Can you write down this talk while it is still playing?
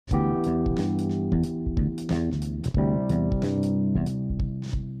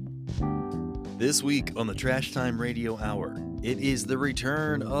This week on the Trash Time Radio Hour, it is the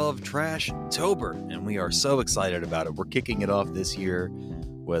return of TrashTober, and we are so excited about it. We're kicking it off this year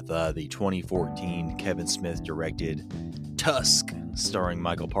with the 2014 Kevin Smith directed Tusk, starring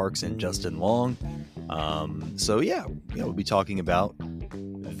Michael Parks and Justin Long. We'll be talking about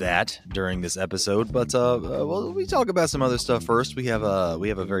that during this episode, but we talk about some other stuff first. We have a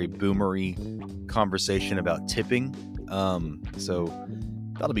very boomery conversation about tipping, so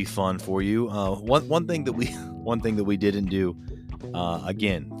that'll be fun for you. One thing that we didn't do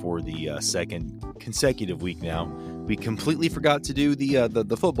again for the second consecutive week now, we completely forgot to do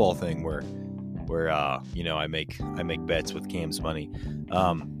the football thing where I make bets with Cam's money.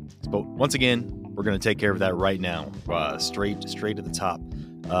 But once again, we're going to take care of that right now. Straight to the top.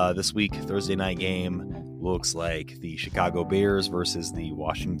 This week, Thursday night game looks like the Chicago Bears versus the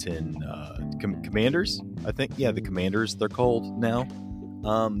Washington Commanders. I think, the Commanders, they're called now.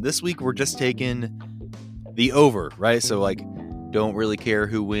 This week, we're just taking the over, right? So, don't really care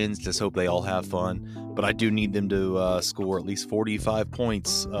who wins. Just hope they all have fun. But I do need them to score at least 45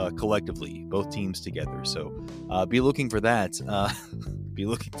 points collectively, both teams together. So, be looking for that. Be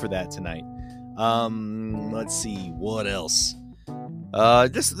looking for that tonight. Let's see what else.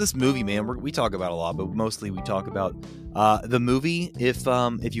 Just this movie, man. We talk about a lot, but mostly we talk about the movie. If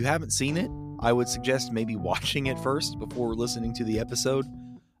you haven't seen it, I would suggest maybe watching it first before listening to the episode.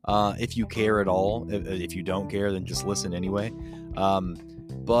 If you care at all. If you don't care, then just listen anyway.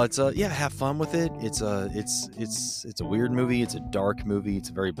 But have fun with it. It's a weird movie. It's a dark movie. It's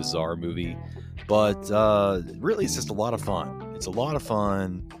a very bizarre movie. But really, it's just a lot of fun. It's a lot of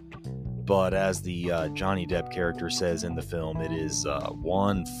fun. But as the Johnny Depp character says in the film, it is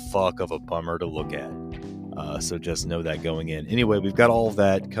one fuck of a bummer to look at. So just know that going in. Anyway, we've got all of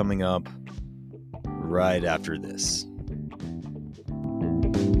that coming up right after this.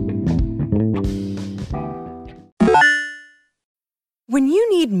 When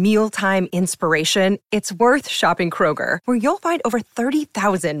you need mealtime inspiration, it's worth shopping Kroger, where you'll find over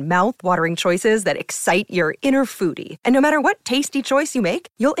 30,000 mouth-watering choices that excite your inner foodie. And no matter what tasty choice you make,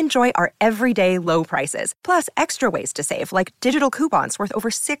 you'll enjoy our everyday low prices, plus extra ways to save, like digital coupons worth over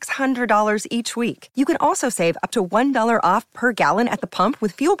 $600 each week. You can also save up to $1 off per gallon at the pump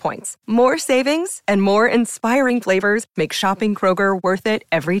with fuel points. More savings and more inspiring flavors make shopping Kroger worth it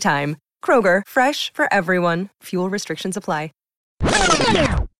every time. Kroger, fresh for everyone. Fuel restrictions apply.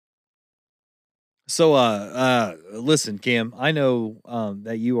 So, listen, Cam, I know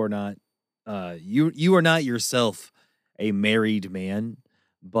that you are not you are not yourself a married man,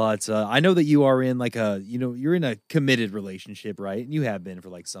 but I know that you are in you're in a committed relationship, right? And you have been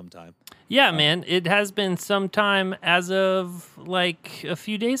for some time. Yeah, man, it has been some time as of a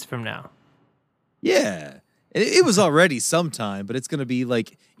few days from now. Yeah. It was already some time, but it's going to be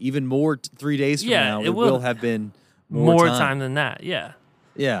even more 3 days from now. It will have been more time than that. Yeah.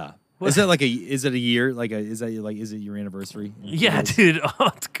 Yeah. Is that is it a year? Is it your anniversary? Yeah, dude.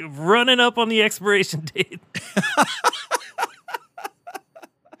 Oh, it's running up on the expiration date.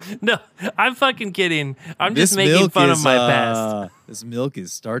 No, I'm fucking kidding. I'm just making fun of my past. This milk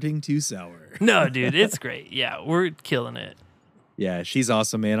is starting to sour. No, dude, it's great. Yeah, we're killing it. Yeah, she's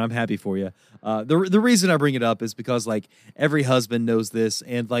awesome, man. I'm happy for you. The reason I bring it up is because every husband knows this,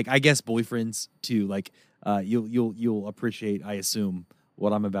 and I guess boyfriends too. You'll appreciate, I assume,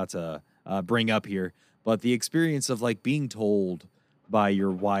 what I'm about to bring up here. But the experience of being told by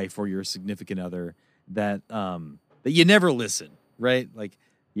your wife or your significant other that you never listen, right?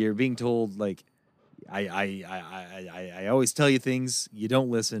 You're being told I always tell you things, you don't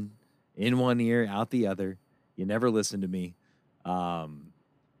listen. In one ear, out the other. You never listen to me.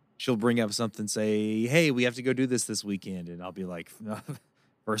 She'll bring up something, say, "Hey, we have to go do this weekend," and I'll be like,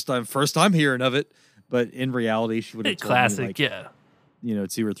 first time hearing of it." But in reality, she would have told classic, me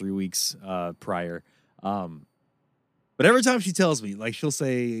 2 or 3 weeks prior. But every time she tells me, she'll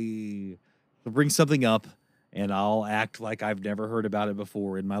bring something up, and I'll act like I've never heard about it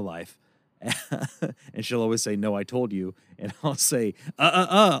before in my life. And she'll always say, "No, I told you," and I'll say,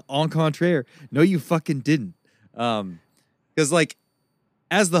 "En contraire, no, you fucking didn't." Because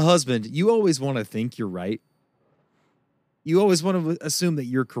as the husband, you always want to think you're right. You always want to assume that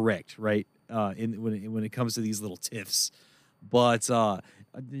you're correct, right? When it comes to these little tiffs, but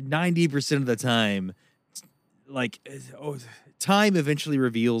 90% of the time, time eventually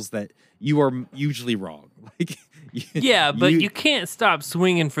reveals that you are usually wrong. But you can't stop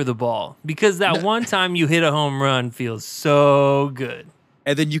swinging for the ball because that one time you hit a home run feels so good.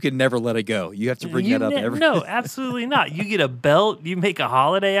 And then you can never let it go. You have to bring that up every. No, absolutely not. You get a belt. You make a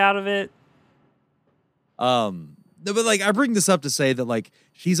holiday out of it. No, but like I bring this up to say that like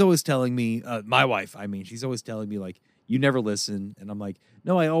she's always telling me, my wife, I mean, she's always telling me like, you never listen. And I'm like,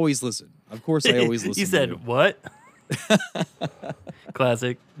 no, I always listen. Of course I always listen. You said, what?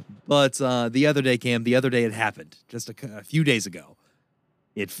 Classic. But the other day, Cam, it happened just a few days ago.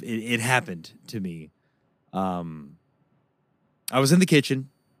 It happened to me. I was in the kitchen.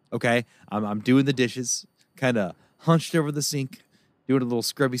 Okay. I'm doing the dishes, kind of hunched over the sink, doing a little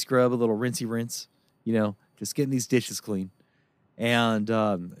scrubby scrub, a little rinsey rinse, you know, just getting these dishes clean. And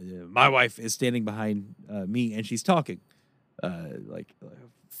my wife is standing behind me, and she's talking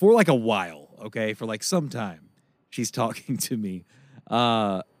for like a while, okay, for like some time. She's talking to me.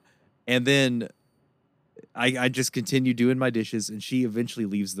 And then I just continue doing my dishes, and she eventually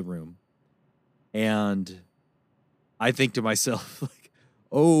leaves the room. And I think to myself, like,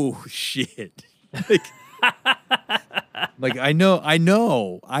 oh, shit. Like, I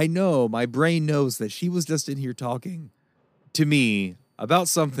know. My brain knows that she was just in here talking to me about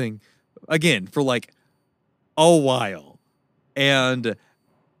something, again, for like a while. And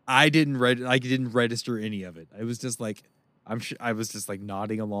I didn't register any of it. I was just like, I was just like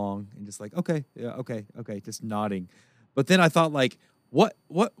nodding along and just like, okay, yeah, okay, just nodding. But then I thought, like, what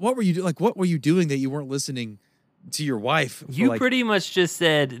were you doing? Like, what were you doing that you weren't listening to your wife? You pretty much just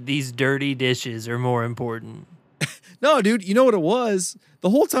said these dirty dishes are more important. No, dude, you know what it was? The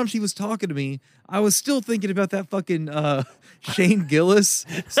whole time she was talking to me, I was still thinking about that fucking Shane Gillis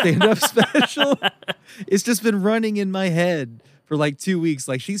stand-up special. It's just been running in my head for like 2 weeks.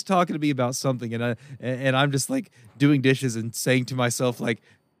 Like, she's talking to me about something, and I'm just like doing dishes and saying to myself, like,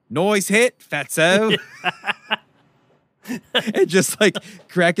 noise hit, fatso. And just like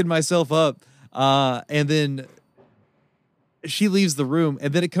cracking myself up. And then she leaves the room,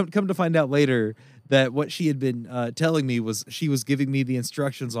 and then it come to find out later that what she had been telling me was she was giving me the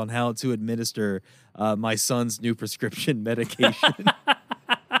instructions on how to administer my son's new prescription medication.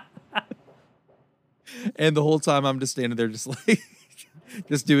 And the whole time I'm just standing there just like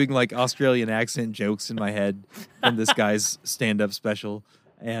just doing like Australian accent jokes in my head from this guy's stand-up special,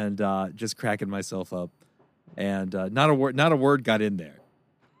 and just cracking myself up. And not a word got in there.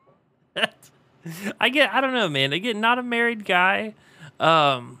 I don't know, man. I get not a married guy.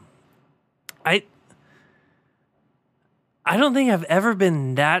 I don't think I've ever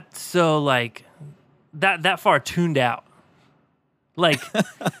been that so like that far tuned out. Like,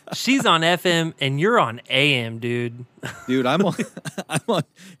 she's on FM and you're on AM, dude. Dude, I'm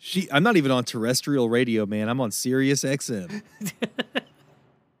not even on terrestrial radio, man. I'm on Sirius XM.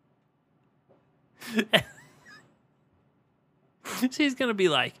 She's gonna be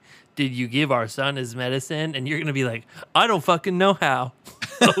like, did you give our son his medicine? And you're gonna be like, I don't fucking know how.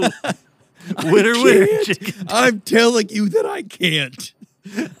 Winner. I'm telling you that I can't.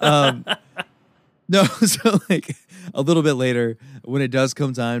 No, so like a little bit later, when it does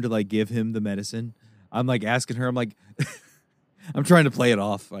come time to like give him the medicine, I'm like asking her, I'm like, I'm trying to play it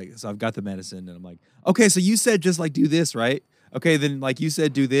off. Like, so I've got the medicine, and I'm like, okay, so you said just like do this, right? Okay, then like you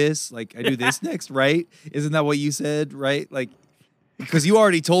said do this, like I do this next, right? Isn't that what you said, right? Like, because you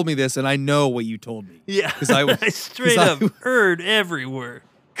already told me this, and I know what you told me. Yeah, I straight up heard every word.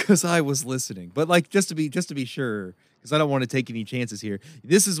 Because I was listening, but like just to be sure, because I don't want to take any chances here.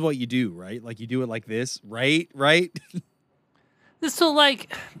 This is what you do, right? Like you do it like this, right? So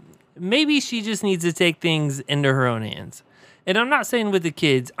like maybe she just needs to take things into her own hands. And I'm not saying with the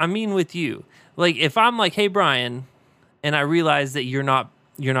kids, I mean with you. Like if I'm like, hey Brian, and I realize that you're not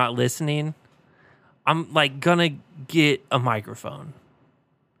listening, I'm like gonna get a microphone.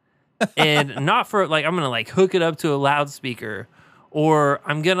 And not for like I'm gonna like hook it up to a loudspeaker, or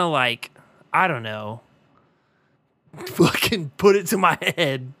I'm gonna like, I don't know, fucking put it to my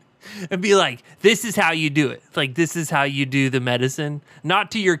head and be like, this is how you do it. Like, this is how you do the medicine. Not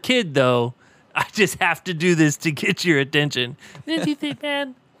to your kid, though. I just have to do this to get your attention. Then do you think,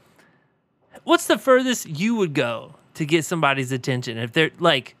 man, what's the furthest you would go to get somebody's attention? If they're,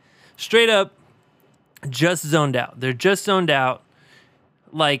 like, straight up just zoned out. They're just zoned out.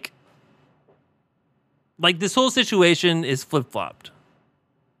 Like this whole situation is flip-flopped.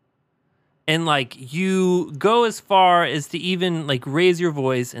 And, like, you go as far as to even, like, raise your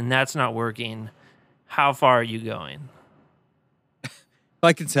voice, and that's not working. How far are you going?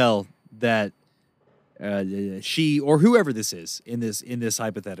 I can tell that she or whoever this is in this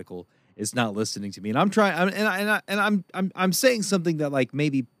hypothetical is not listening to me, and I'm trying, I'm saying something that like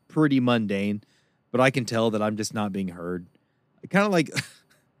maybe pretty mundane, but I can tell that I'm just not being heard. Kind of like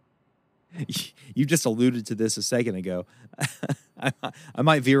you just alluded to this a second ago. I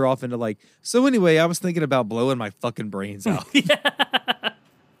might veer off into like, so anyway, I was thinking about blowing my fucking brains out.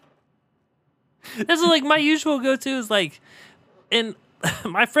 That's like my usual go-to is like, and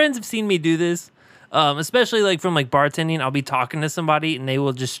my friends have seen me do this, especially like from like bartending. I'll be talking to somebody and they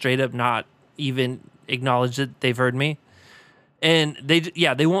will just straight up not even acknowledge that they've heard me. And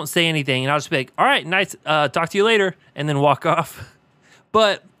they won't say anything. And I'll just be like, all right, nice. Talk to you later. And then walk off.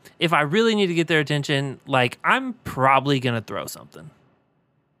 But if I really need to get their attention, like I'm probably going to throw something.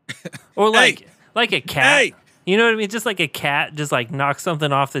 Or like a cat. Hey. You know what I mean? Just like a cat just like knocks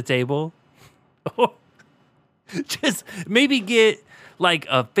something off the table. Or just maybe get like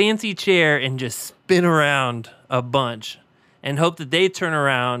a fancy chair and just spin around a bunch and hope that they turn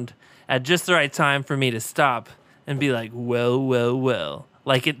around at just the right time for me to stop and be like, well,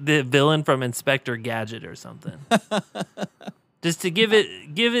 like the villain from Inspector Gadget or something. Just to give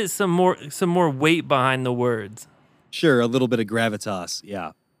it some more weight behind the words. Sure, a little bit of gravitas.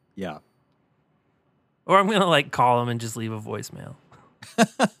 Yeah. Or I'm gonna like call them and just leave a voicemail.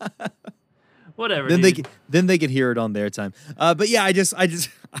 Whatever. Then dude. they could hear it on their time. But yeah, I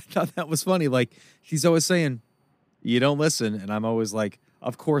thought that was funny. Like she's always saying, "You don't listen," and I'm always like,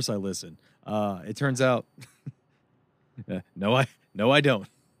 "Of course I listen." It turns out, no, I don't.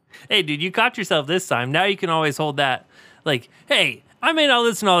 Hey, dude, you caught yourself this time. Now you can always hold that. Like, hey, I may not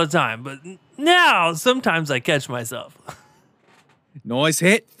listen all the time, but now sometimes I catch myself. Noise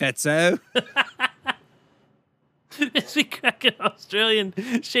hit, Fetzo. Just be cracking Australian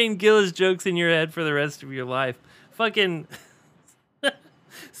Shane Gillis jokes in your head for the rest of your life. Fucking.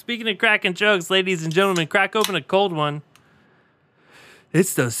 Speaking of cracking jokes, ladies and gentlemen, crack open a cold one.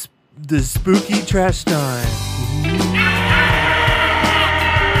 It's the spooky trash time.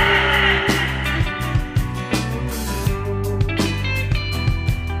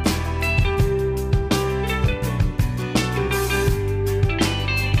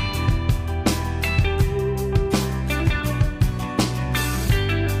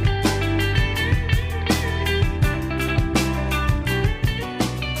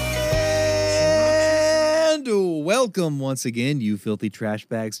 Welcome once again, you filthy trash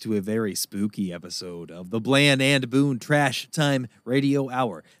bags, to a very spooky episode of the Bland and Boone Trash Time Radio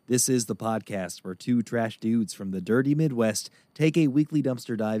Hour. This is the podcast where two trash dudes from the dirty Midwest take a weekly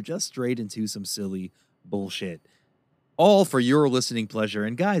dumpster dive just straight into some silly bullshit. All for your listening pleasure.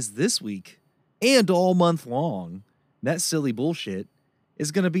 And guys, this week and all month long, that silly bullshit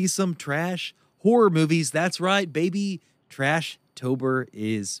is going to be some trash horror movies. That's right, baby. TrashTober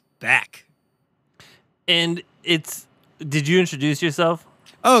is back. And did you introduce yourself?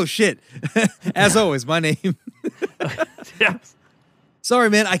 Oh, shit. As always, my name. Yeah. Sorry,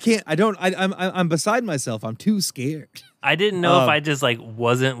 man. I'm beside myself. I'm too scared. I didn't know if I just like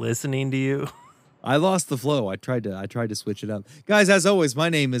wasn't listening to you. I lost the flow. I tried to switch it up. Guys, as always, my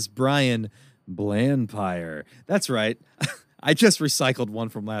name is Brian Blandpire. That's right. I just recycled one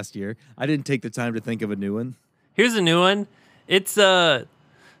from last year. I didn't take the time to think of a new one. Here's a new one. It's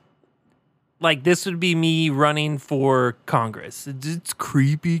like this would be me running for Congress. It's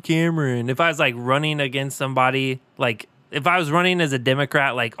creepy Cameron. If I was like running against somebody, like if I was running as a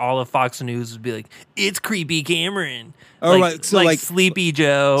Democrat, like all of Fox News would be like, it's creepy Cameron. Oh, like, right. So like Sleepy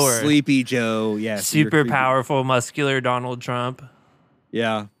Joe or Sleepy Joe. Yeah. Super powerful, muscular Donald Trump.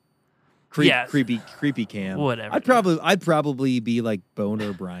 Yeah. Creepy Cam. Whatever. I'd probably be like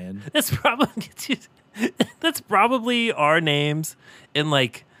Boner Brian. That's probably our names in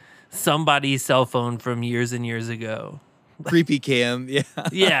like somebody's cell phone from years and years ago. Creepy Cam, yeah.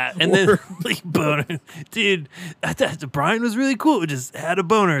 Yeah, and then like boner. Dude, I thought Brian was really cool. Just had a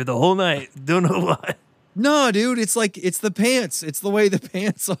boner the whole night. Don't know why. No, dude, it's the pants. It's the way the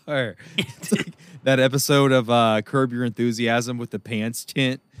pants are. It's like that episode of Curb Your Enthusiasm with the pants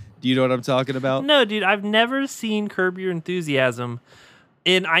tint. Do you know what I'm talking about? No, dude, I've never seen Curb Your Enthusiasm.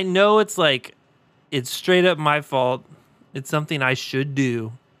 And I know it's like, it's straight up my fault. It's something I should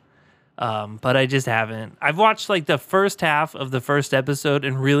do. But I just haven't. I've watched like the first half of the first episode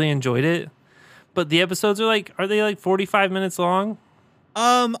and really enjoyed it. But the episodes are they like 45 minutes long?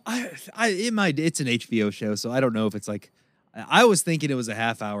 It's an HBO show, so I don't know if it's like, I was thinking it was a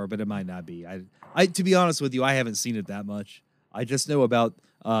half hour, but it might not be. I to be honest with you, I haven't seen it that much. I just know about,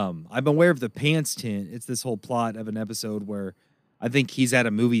 I'm aware of the pants tint. It's this whole plot of an episode where I think he's at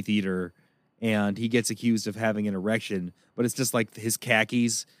a movie theater and he gets accused of having an erection, but it's just like his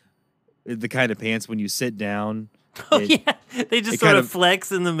khakis, the kind of pants when you sit down. Oh, yeah. They just sort of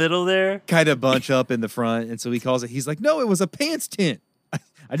flex in the middle there. Kind of bunch up in the front. And so he's like, no, it was a pants tint.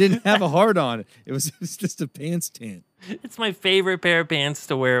 I didn't have a hard on. It was just a pants tint. It's my favorite pair of pants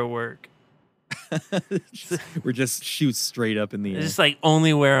to wear at work. We're just shoot straight up in the air. I just like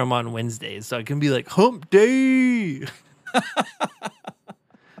only wear them on Wednesdays so I can be like hump day.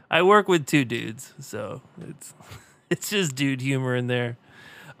 I work with two dudes, so it's just dude humor in there.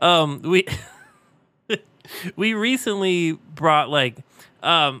 We we recently brought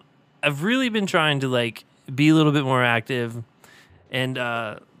I've really been trying to be a little bit more active, and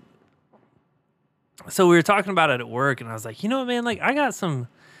so we were talking about it at work, and I was like, you know what, man, I got some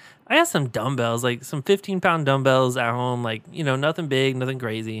dumbbells, some 15-pound dumbbells at home, nothing big, nothing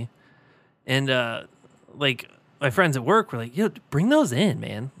crazy, and my friends at work were like, yo, bring those in,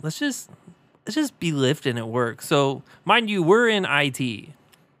 man. Let's just be lifting at work. So mind you, we're in IT.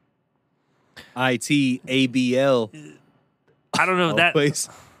 ABL. I don't know always,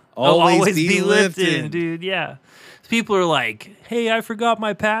 that. Always be lifting, lifting, dude. Yeah. People are like, hey, I forgot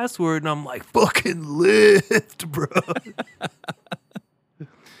my password. And I'm like, fucking lift, bro.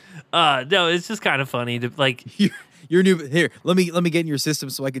 No, it's just kind of funny to Your new here. Let me get in your system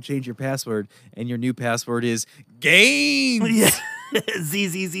so I can change your password. And your new password is games. Yeah.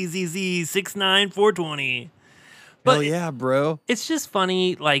 ZZZZZ 69420. But hell yeah, bro. It's just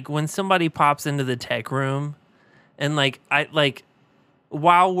funny, when somebody pops into the tech room, and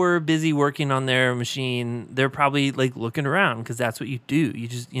while we're busy working on their machine, they're probably looking around because that's what you do. You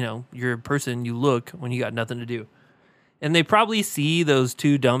just you're a person. You look when you got nothing to do, and they probably see those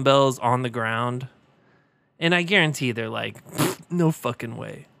two dumbbells on the ground. And I guarantee they're like, no fucking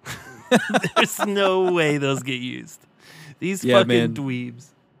way. There's no way those get used. These fucking dweebs.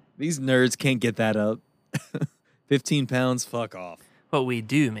 These nerds can't get that up. 15 pounds, fuck off. But we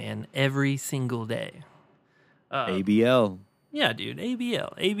do, man, every single day. ABL. Yeah, dude,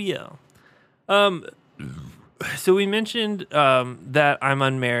 ABL. So we mentioned that I'm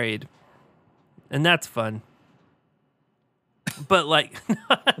unmarried, and that's fun. But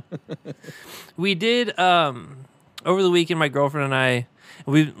we did over the weekend, my girlfriend and I,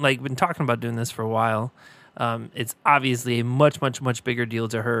 we've been talking about doing this for a while. It's obviously a much bigger deal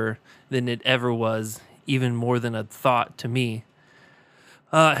to her than it ever was, even more than a thought to me.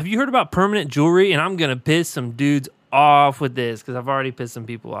 Have you heard about permanent jewelry? And I'm gonna piss some dudes off with this because I've already pissed some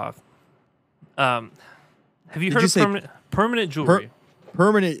people off. Have you heard of permanent jewelry?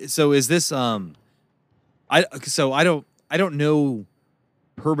 Permanent. So is this I don't know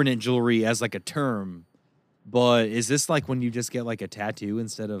permanent jewelry as a term, but is this when you just get a tattoo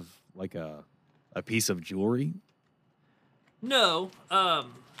instead of a piece of jewelry? No.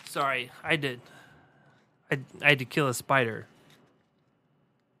 Sorry, I did. I had to kill a spider.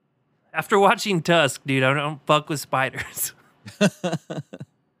 After watching Tusk, dude, I don't fuck with spiders.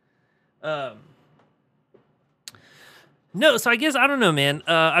 No, so I guess, I don't know, man.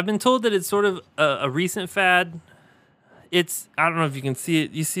 I've been told that it's sort of a recent fad. I don't know if you can see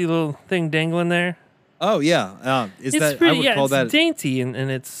it. You see a little thing dangling there? Oh, yeah. It's dainty and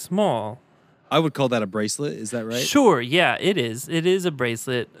it's small. I would call that a bracelet. Is that right? Sure. Yeah, it is. It is a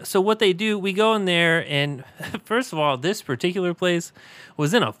bracelet. So what they do, we go in there, and first of all, this particular place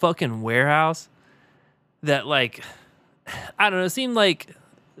was in a fucking warehouse that, I don't know, it seemed like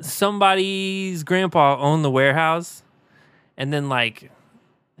somebody's grandpa owned the warehouse and then,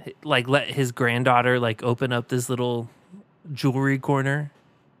 let his granddaughter, open up this little jewelry corner.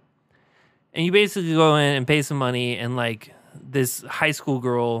 And you basically go in and pay some money, and, this high school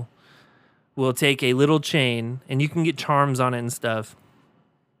girl will take a little chain, and you can get charms on it and stuff,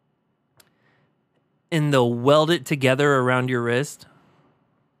 and they'll weld it together around your wrist.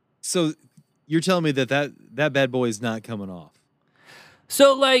 So you're telling me that bad boy is not coming off?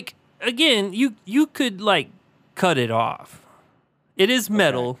 So, again, you could, cut it off. It is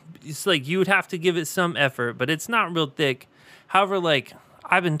metal. Okay. It's you would have to give it some effort, but it's not real thick. However,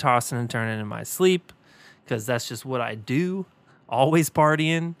 I've been tossing and turning in my sleep because that's just what I do. Always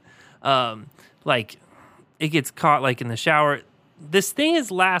partying. It gets caught in the shower. This thing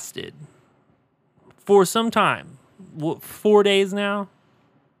has lasted for some time. 4 days now.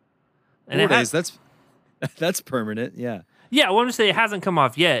 And 4 days. That's permanent. Yeah. Yeah. I want to say it hasn't come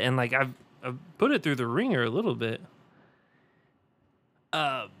off yet, and I've put it through the ringer a little bit.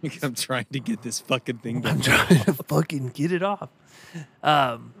 I'm trying to get this fucking thing done. I'm trying to fucking get it off.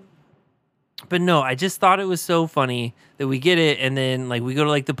 But no, I just thought it was so funny that we get it, and then we go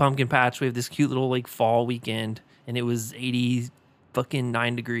to the pumpkin patch. We have this cute little fall weekend, and it was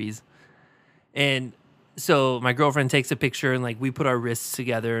 89 degrees. And so my girlfriend takes a picture, and we put our wrists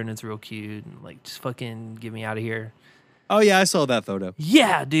together, and it's real cute. And just fucking get me out of here. Oh yeah, I saw that photo.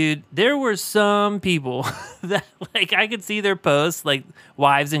 Yeah, dude. There were some people that I could see their posts,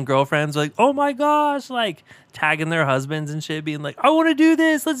 wives and girlfriends, oh my gosh, tagging their husbands and shit, being I want to do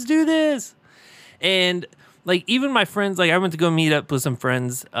this. Let's do this. And even my friends, I went to go meet up with some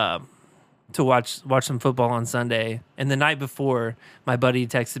friends to watch some football on Sunday, and the night before, my buddy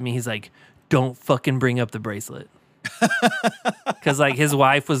texted me. He's like, "Don't fucking bring up the bracelet," because like his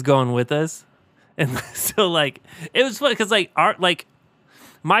wife was going with us, and so like it was fun because like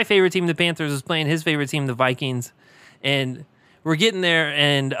my favorite team, the Panthers, was playing his favorite team, the Vikings, and we're getting there,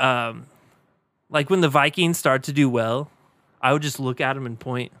 and like when the Vikings start to do well, I would just look at them and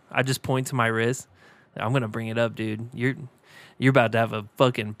point. I just point to my wrist. I'm gonna bring it up, dude. You're about to have a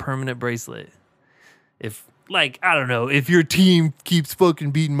fucking permanent bracelet. If, like, I don't know, if your team keeps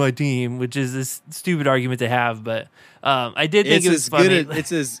fucking beating my team, which is a stupid argument to have, but I did think it was funny.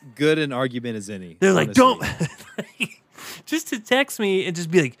 It's as good an argument as any. They're like, don't, just to text me and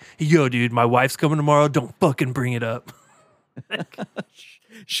just be like, yo, dude, my wife's coming tomorrow. Don't fucking bring it up.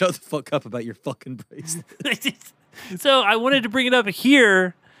 Shut the fuck up about your fucking bracelet. So I wanted to bring it up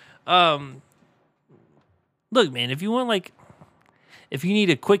here. Look, man, if you want, like, if you need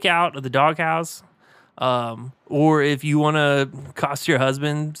a quick out of the doghouse, or if you want to cost your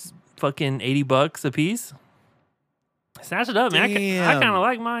husband fucking $80 a piece, snatch it up, man. I kind of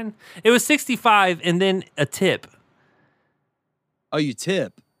like mine. It was $65 and then a tip. Oh, you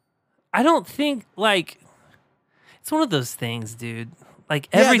tip? I don't think, like, it's one of those things, dude. Like,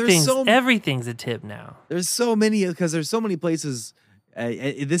 everything's a tip now. There's so many, because there's so many places.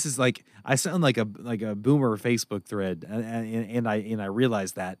 This is like, I sound like a boomer Facebook thread, and I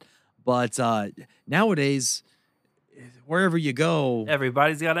realize that. But nowadays, wherever you go,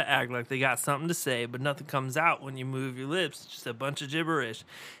 everybody's got to act like they got something to say, but nothing comes out when you move your lips. It's just a bunch of gibberish,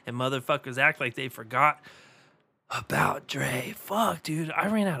 and motherfuckers act like they forgot about Dre. Fuck, dude, I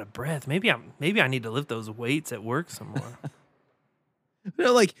ran out of breath. Maybe I need to lift those weights at work some more. You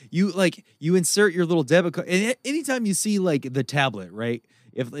know, like you insert your little debit card, and anytime you see like the tablet, right?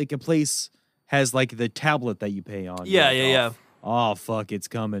 If like a place has like the tablet that you pay on, yeah. Oh fuck, it's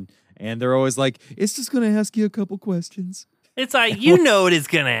coming, and they're always like, it's just gonna ask you a couple questions. It's like, you know what it's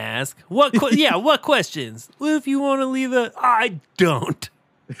gonna ask. What questions? Well, if you want to leave I don't.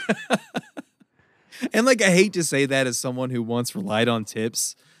 And like, I hate to say that as someone who once relied on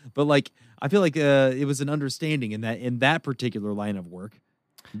tips, but like, I feel like it was an understanding in that particular line of work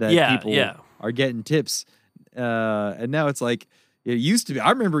that people are getting tips, and now it's like it used to be.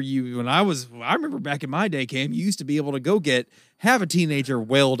 I remember back in my day, Cam, you used to be able to have a teenager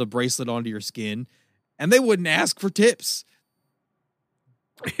weld a bracelet onto your skin, and they wouldn't ask for tips.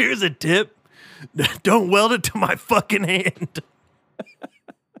 Here's a tip: don't weld it to my fucking hand.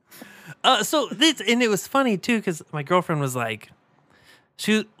 And it was funny too because my girlfriend was like.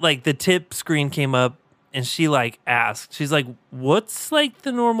 She, like, the tip screen came up and she like asked, she's like, what's like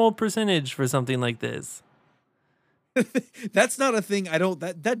the normal percentage for something like this? That's not a thing.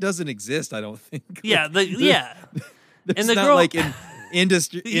 That doesn't exist. I don't think. Yeah. And the girl, like an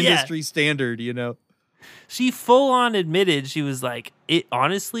industry standard, you know, she full on admitted, she was like, it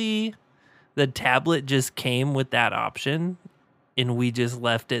honestly, the tablet just came with that option and we just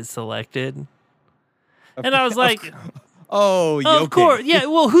left it selected. And I was like, oh, of course. Yeah.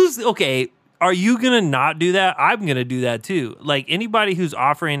 Well, okay. Are you going to not do that? I'm going to do that too. Like anybody who's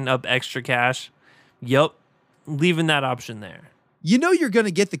offering up extra cash, leaving that option there. You know, you're going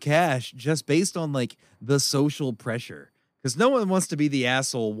to get the cash just based on like the social pressure because no one wants to be the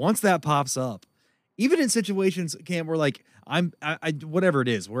asshole once that pops up. Even in situations, Cam, where like I whatever it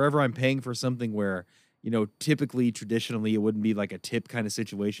is, wherever I'm paying for something where, you know, traditionally, it wouldn't be like a tip kind of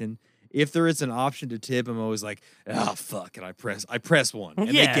situation. If there is an option to tip, I'm always like, oh fuck, and I press one, and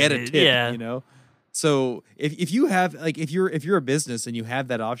they get a tip, you know. So if you have like if you're a business and you have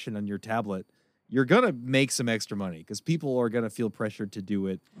that option on your tablet, you're gonna make some extra money because people are gonna feel pressured to do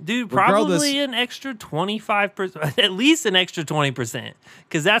it. Dude, probably an extra 25%, at least an extra 20%,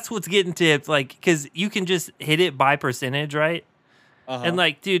 because that's what's getting tipped. Like, because you can just hit it by percentage, right? And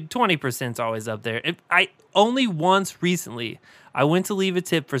like, dude, 20% is always up there. I only once recently. I went to leave a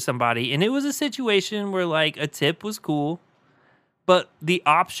tip for somebody, and it was a situation where, like, a tip was cool, but the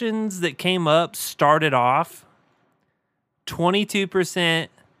options that came up started off 22%,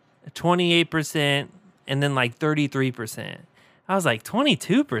 28%, and then, like, 33%. I was like,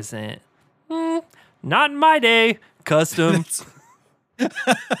 22%? Not in my day. Custom.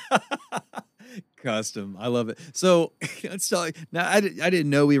 Custom. I love it. So let's talk. Now, I didn't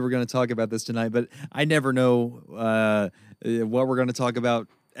know we were going to talk about this tonight, but I never know what we're going to talk about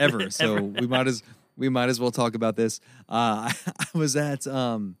ever. So we might as well talk about this. I was at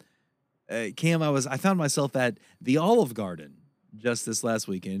Cam. I found myself at the Olive Garden just this last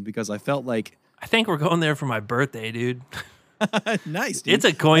weekend because I felt like I think we're going there for my birthday, dude. Nice, dude. It's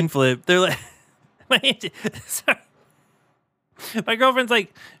a coin flip. They're like, sorry. My girlfriend's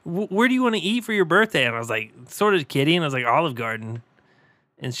like, where do you want to eat for your birthday? And I was like, sort of kidding. I was like, Olive Garden.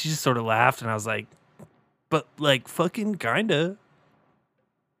 And she just sort of laughed. And I was like, but like fucking kinda.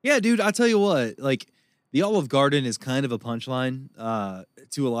 Yeah, dude, I tell you what, like the Olive Garden is kind of a punchline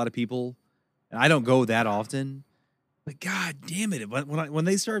to a lot of people. And I don't go that often. But god damn it, when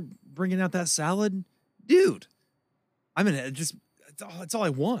they start bringing out that salad, dude, I mean, it's all I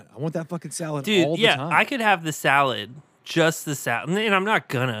want. I want that fucking salad all the time. I could have the salad, just the salad. And I'm not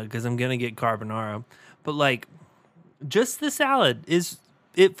gonna, because I'm gonna get carbonara. But like, just the salad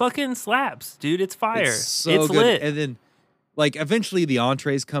it fucking slaps, dude. It's fire. It's so it's good. lit. And then like eventually the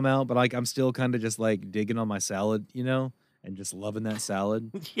entrees come out, but like I'm still kind of just like digging on my salad, you know, and just loving that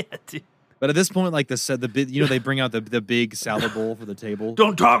salad. Yeah, dude. But at this point, like the bit, you know, they bring out the big salad bowl for the table.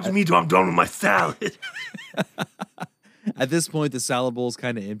 Don't talk to me till I'm done with my salad. At this point, the salad bowl is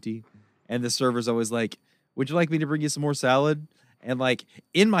kind of empty, and the server's always like, "Would you like me to bring you some more salad?" And like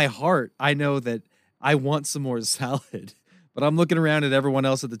in my heart, I know that I want some more salad, but I'm looking around at everyone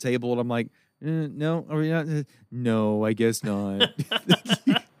else at the table, and I'm like, "No, are we not? No, I guess not."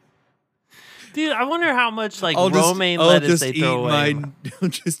 Dude, I wonder how much like romaine lettuce they throw away. I'll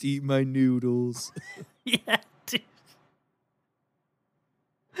just eat my noodles. Yeah, dude.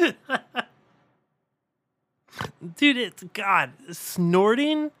 Dude, it's God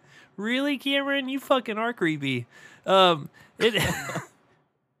snorting. Really, Cameron? You fucking are creepy. Dude,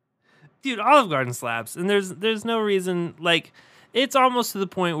 Olive Garden slaps, and there's no reason like it's almost to the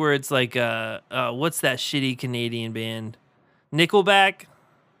point where it's like what's that shitty Canadian band, Nickelback.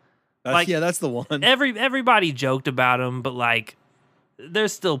 That's the one. Everybody joked about them, but like, they're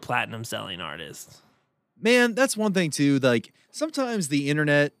still platinum selling artists. Man, that's one thing too. Like sometimes the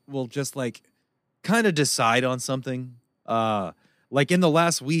internet will just like kind of decide on something. Like in the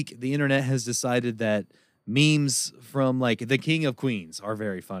last week, the internet has decided that memes from like the King of Queens are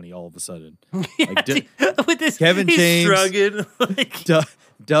very funny all of a sudden. Like, with this, Kevin James, shrugging, like...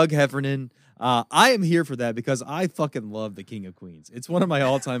 Doug Heffernan. I am here for that because I fucking love The King of Queens. It's one of my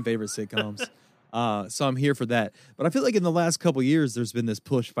all-time favorite sitcoms. So I'm here for that. But I feel like in the last couple years, there's been this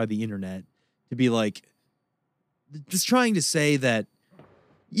push by the internet to be like, just trying to say that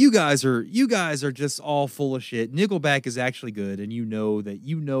you guys are just all full of shit. Nickelback is actually good, and you know that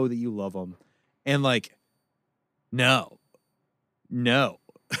you love them. And like, no,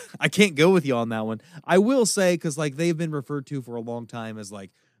 I can't go with you on that one. I will say, because like they've been referred to for a long time as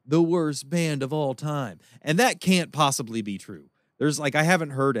like the worst band of all time. And that can't possibly be true. There's like, I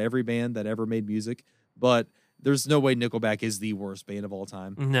haven't heard every band that ever made music, but there's no way Nickelback is the worst band of all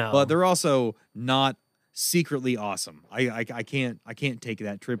time. No. But they're also not secretly awesome. I can't take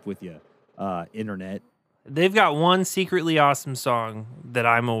that trip with you, internet. They've got one secretly awesome song that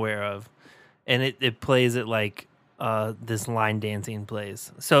I'm aware of, and it plays at like this line dancing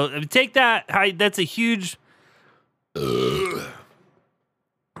place. So take that. That's a huge...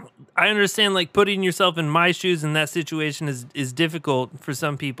 I understand, like, putting yourself in my shoes in that situation is difficult for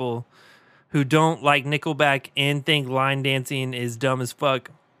some people who don't like Nickelback and think line dancing is dumb as fuck.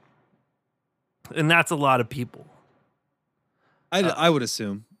 And that's a lot of people. I would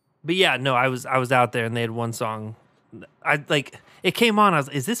assume. But yeah, no, I was out there and they had one song. It came on. I was,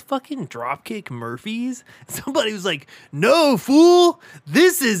 is this fucking Dropkick Murphys? Somebody was like, no, fool,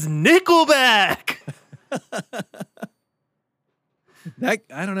 this is Nickelback. That,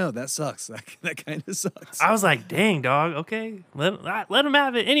 I don't know. That sucks. That kind of sucks. I was like, dang, dog. Okay, let him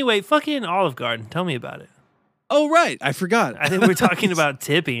have it. Anyway, fucking Olive Garden. Tell me about it. Oh, right. I forgot. I think we're talking about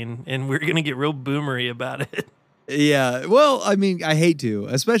tipping, and we're going to get real boomery about it. Yeah. Well, I mean, I hate to,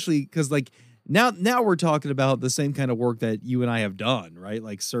 especially because like now we're talking about the same kind of work that you and I have done, right?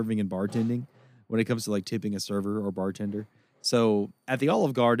 Like serving and bartending when it comes to like tipping a server or bartender. So at the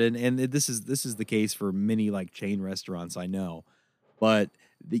Olive Garden, and this is the case for many like chain restaurants I know. But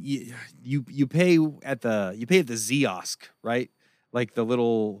you pay at the Ziosk, right? Like the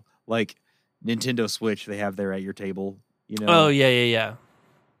little like Nintendo Switch they have there at your table, you know. Oh yeah.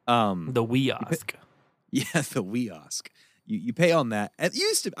 The Wiosk. The Wiosk. You pay on that. I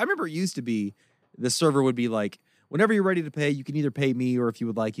remember it used to be the server would be like, whenever you're ready to pay, you can either pay me or if you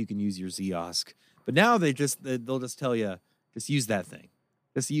would like, you can use your Ziosk. But now they'll just tell you, just use that thing.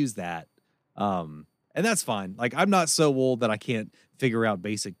 Just use that. And that's fine. Like, I'm not so old that I can't figure out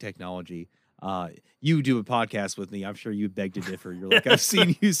basic technology. You do a podcast with me. I'm sure you beg to differ. You're like, I've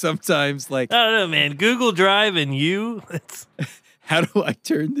seen you sometimes. Like, I don't know, man. Google Drive and you. How do I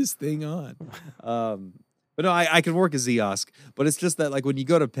turn this thing on? But no, I can work a Ziosk. But it's just that, like, when you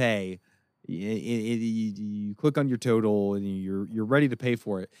go to pay, you click on your total and you're ready to pay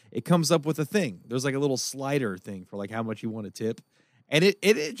for it. It comes up with a thing. There's like a little slider thing for like how much you want to tip, and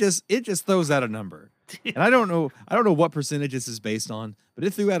it just throws out a number. And I don't know what percentage this is based on, but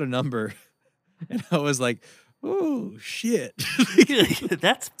it threw out a number, and I was like, oh shit,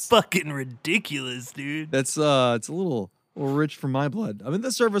 that's fucking ridiculous, dude. That's it's a little rich for my blood. I mean,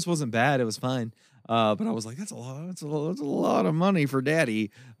 the service wasn't bad; it was fine. But I was like, that's a lot of money for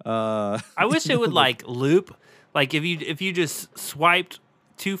daddy. I wish it would like loop. Like if you just swiped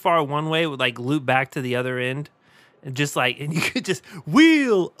too far one way, it would like loop back to the other end. And just like, and you could just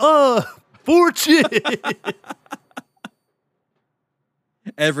wheel of fortune.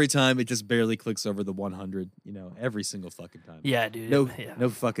 Every time it just barely clicks over the 100, every single fucking time. Yeah, dude. No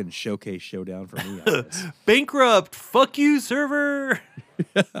fucking showcase showdown for me on this. Bankrupt. Fuck you, server.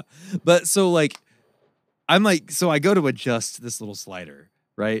 But so like, I go to adjust this little slider,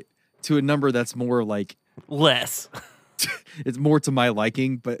 right? To a number that's more like less. It's more to my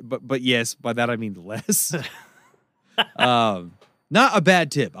liking, but yes, by that I mean less. Not a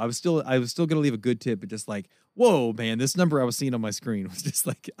bad tip. I was still gonna leave a good tip, but just like, whoa, man, this number I was seeing on my screen was just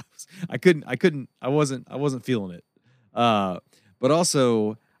like I wasn't feeling it. But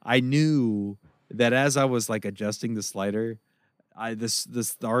also I knew that as I was like adjusting the slider,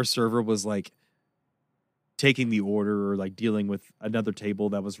 our server was like taking the order or like dealing with another table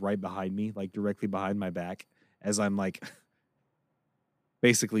that was right behind me, like directly behind my back, as I'm like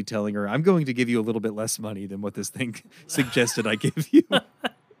basically telling her, I'm going to give you a little bit less money than what this thing suggested I give you.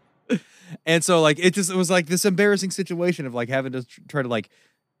 And so like it was like this embarrassing situation of like having to try to like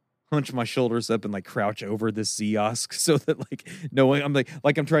hunch my shoulders up and like crouch over this kiosk so that like knowing I'm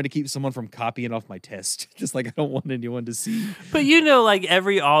like I'm trying to keep someone from copying off my test. Just like I don't want anyone to see. But like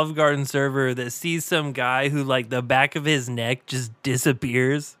every Olive Garden server that sees some guy who like the back of his neck just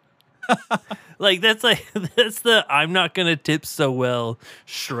disappears. Like that's the I'm not gonna tip so well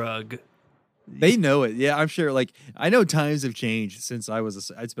shrug. They know it. Yeah, I'm sure. Like I know times have changed since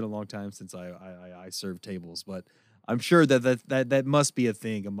it's been a long time since I served tables, but I'm sure that must be a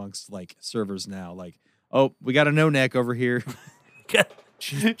thing amongst like servers now. Like, oh, we got a no neck over here.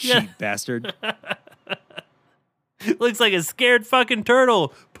 Cheap bastard. Looks like a scared fucking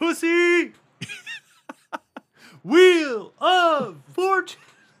turtle. Pussy. Wheel of Fortune.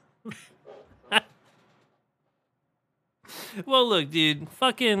 Well, look, dude,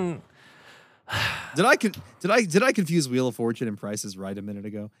 fucking. Did I confuse Wheel of Fortune and Price is Right a minute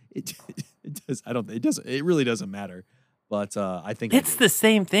ago? It does. It doesn't. It really doesn't matter. But I think it's the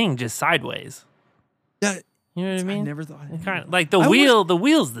same thing, just sideways. Yeah, you know what I mean. I never thought. Kind of like the wheel. The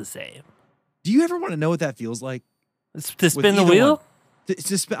wheel's the same. Do you ever want to know what that feels like? To spin the wheel?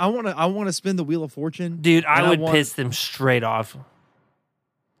 I want to spin the Wheel of Fortune, dude. I would piss them straight off.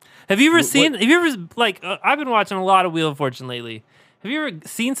 Have you ever seen? Have you ever like? I've been watching a lot of Wheel of Fortune lately. Have you ever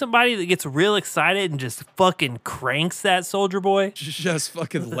seen somebody that gets real excited and just fucking cranks that soldier boy? Just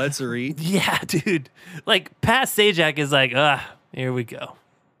fucking lets her eat. Yeah, dude. Like Pat Sajak is like, here we go.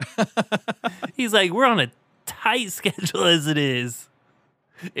 He's like, we're on a tight schedule as it is.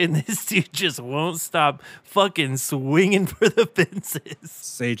 And this dude just won't stop fucking swinging for the fences.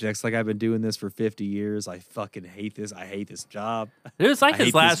 Sajak's like, I've been doing this for 50 years. I fucking hate this. I hate this job. It was like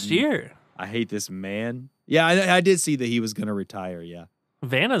his last year. I hate this man. Yeah, I did see that he was going to retire, yeah.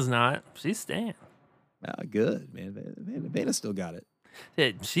 Vanna's not. She's staying. Good, man. Vanna still got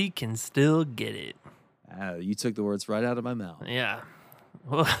it. She can still get it. You took the words right out of my mouth. Yeah.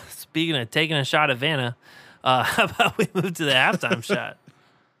 Well, speaking of taking a shot at Vanna, how about we move to the halftime shot?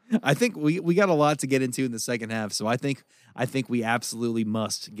 I think we got a lot to get into in the second half, so I think we absolutely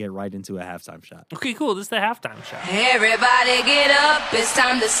must get right into a halftime shot. Okay, cool. This is the halftime shot. Everybody get up, it's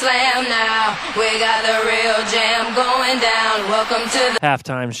time to slam now. We got the real jam going down. Welcome to the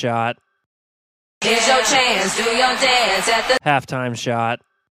halftime shot. Here's your chance, do your dance at the halftime shot.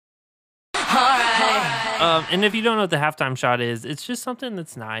 All right. And if you don't know what the halftime shot is, it's just something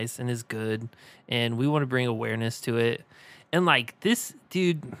that's nice and is good, and we want to bring awareness to it. And like this,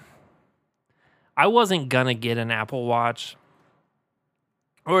 dude, I wasn't gonna get an Apple Watch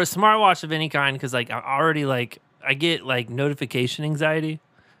or a smartwatch of any kind because like I get like notification anxiety.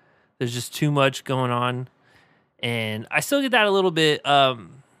 There's just too much going on, and I still get that a little bit. But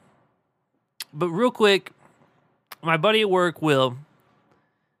real quick, my buddy at work, Will,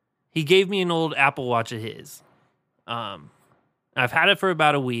 he gave me an old Apple Watch of his. I've had it for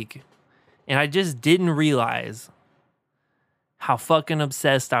about a week, and I just didn't realize how fucking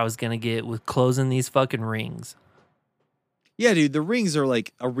obsessed I was going to get with closing these fucking rings. Yeah, dude, the rings are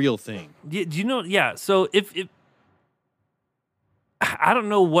like a real thing. Do you know? Yeah. So if I don't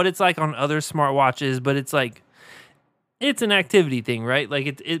know what it's like on other smartwatches, but it's like, it's an activity thing, right?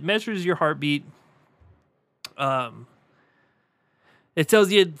 Like it measures your heartbeat. It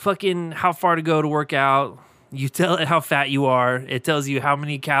tells you fucking how far to go to work out. You tell it how fat you are. It tells you how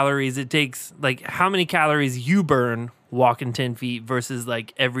many calories it takes, like how many calories you burn walking 10 feet versus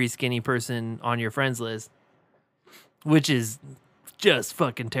like every skinny person on your friends list, which is just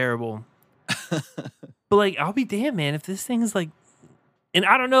fucking terrible. But like, I'll be damned, man, if this thing is like, and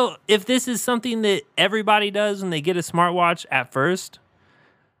I don't know if this is something that everybody does when they get a smartwatch at first,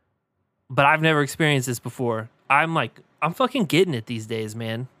 but I've never experienced this before. I'm fucking getting it these days,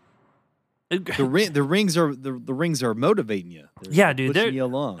 man. The rings are motivating you. Yeah, dude, pushing you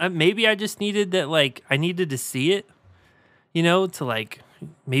along. Maybe I just needed that. Like, I needed to see it, to like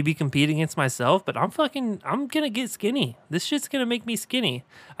maybe compete against myself. But I'm gonna get skinny. This shit's gonna make me skinny.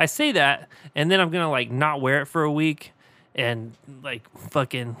 I say that, and then I'm gonna like not wear it for a week, and like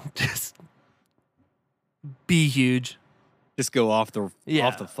fucking just be huge. Just go off the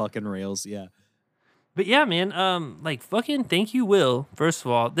fucking rails. Yeah. But yeah, man, like fucking thank you, Will, first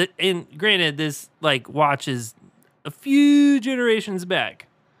of all. And granted, this like watch is a few generations back.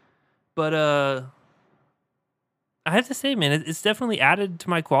 But I have to say, man, it's definitely added to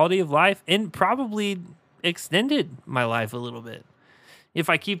my quality of life and probably extended my life a little bit. If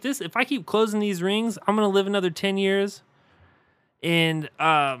I keep closing these rings, I'm gonna live another 10 years. And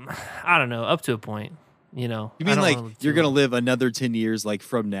I don't know, up to a point, You mean like you're gonna live another 10 years like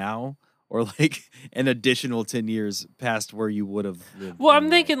from now? Or like an additional 10 years past where you would have lived. Well, I'm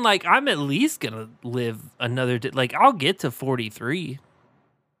thinking like I'm at least going to live another like I'll get to 43.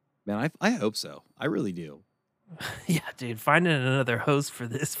 Man, I hope so. I really do. Yeah, dude, finding another host for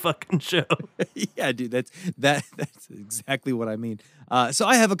this fucking show. Yeah, dude, that's exactly what I mean. So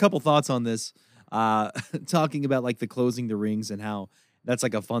I have a couple thoughts on this, talking about like the closing the rings and how that's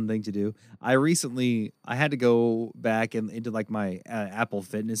like a fun thing to do. I had to go back into like my Apple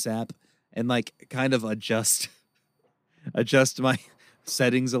Fitness app and like kind of adjust my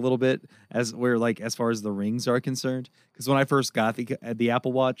settings a little bit as far as the rings are concerned. Because when I first got the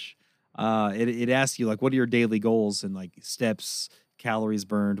Apple Watch, it asks you like what are your daily goals and like steps, calories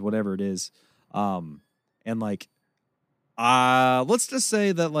burned, whatever it is, and like let's just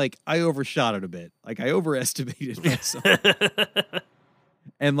say that like I overshot it a bit, like I overestimated myself.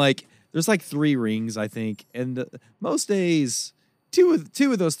 And like there's like 3 rings I think, and most days two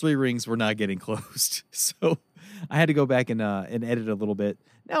of those 3 rings were not getting closed. So I had to go back and edit a little bit.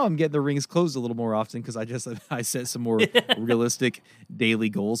 Now I'm getting the rings closed a little more often because I set some more realistic daily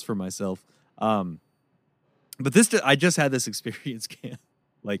goals for myself. But I just had this experience, Cam,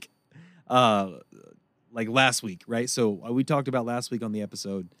 like last week, right? So we talked about last week on the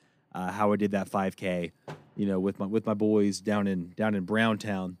episode how I did that 5K, with my boys down in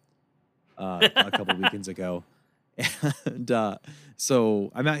Browntown a couple weekends ago. And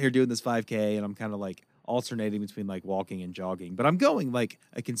so I'm out here doing this 5K, and I'm kind of like alternating between like walking and jogging, but I'm going like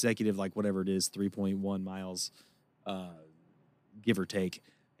a consecutive, like whatever it is, 3.1 miles, give or take.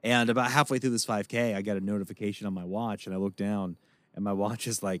 And about halfway through this 5K, I got a notification on my watch, and I look down, and my watch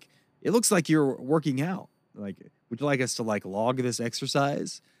is like, it looks like you're working out. Like, would you like us to like log this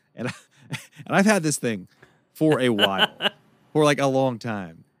exercise? And I've had this thing for a while, for like a long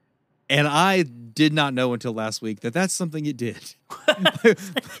time. And I did not know until last week that that's something it did.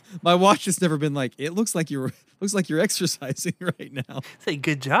 My watch has never been like, it looks like you're exercising right now. Say,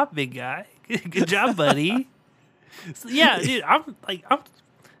 good job, big guy. Good job, buddy. So, yeah, dude,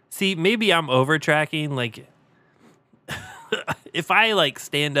 see, maybe I'm over tracking. Like, if I like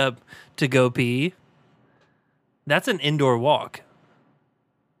stand up to go pee, that's an indoor walk.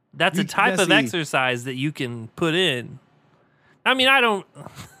 That's a type of exercise that you can put in. I mean, I don't.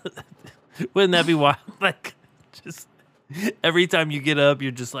 Wouldn't that be wild? Like, just every time you get up,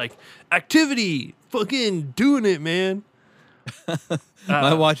 you're just like, activity, fucking doing it, man.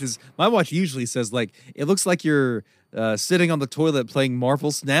 My watch usually says like, it looks like you're sitting on the toilet playing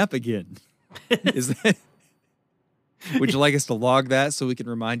Marvel Snap again. Is that? Would you like us to log that so we can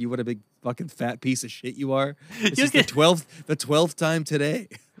remind you what a big fucking fat piece of shit you are? It's just the 12th time today.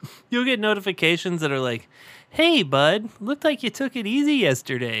 You'll get notifications that are like, hey, bud, looked like you took it easy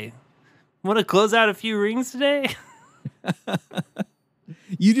yesterday. Want to close out a few rings today?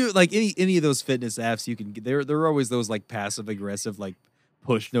 You do like any of those fitness apps you can get. There are always those like passive aggressive like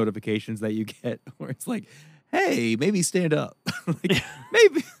push notifications that you get where it's like, hey, maybe stand up. Like,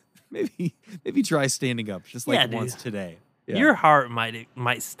 maybe try standing up just like once today. Yeah. Your heart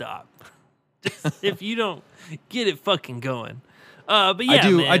might stop if you don't get it fucking going. But yeah, I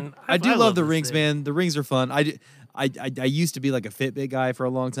do. Man, I do love the rings, thing. man. The rings are fun. I used to be like a Fitbit guy for a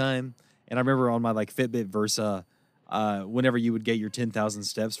long time, and I remember on my like Fitbit Versa, whenever you would get your 10,000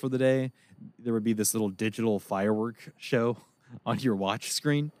 steps for the day, there would be this little digital firework show on your watch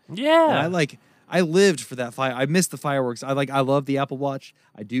screen. Yeah. And I lived for that I missed the fireworks. I love the Apple Watch.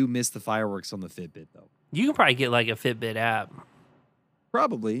 I do miss the fireworks on the Fitbit though. You can probably get like a Fitbit app.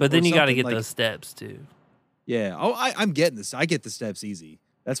 Probably. But then you got to get like, those steps too. Yeah. Oh, I'm getting this. I get the steps easy.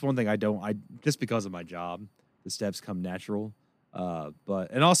 That's one thing I just because of my job, the steps come natural.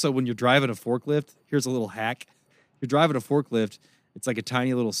 And also when you're driving a forklift, here's a little hack. You're driving a forklift, it's like a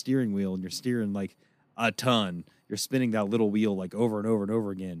tiny little steering wheel and you're steering like a ton. You're spinning that little wheel like over and over and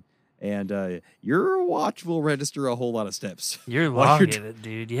over again. And your watch will register a whole lot of steps. You're logging it,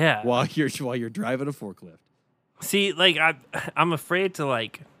 dude. Yeah. While you're driving a forklift. See, like I'm afraid to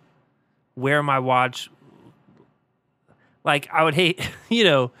like wear my watch. Like I would hate,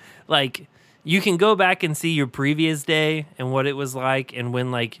 like you can go back and see your previous day and what it was like, and when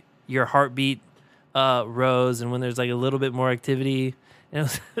like your heartbeat rose, and when there's like a little bit more activity. And it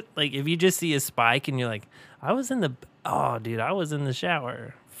was like if you just see a spike and you're like, I was in the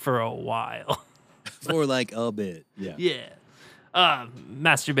shower for a while. For like a bit. Yeah. Yeah.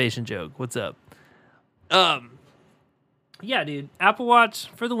 Masturbation joke. What's up? Yeah, dude. Apple Watch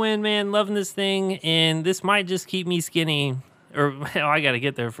for the win, man. Loving this thing. And this might just keep me skinny. Or I got to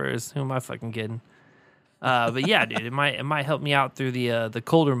get there first. Who am I fucking kidding? But yeah, dude, it might help me out through the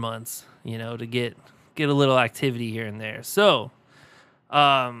colder months, to get a little activity here and there. So,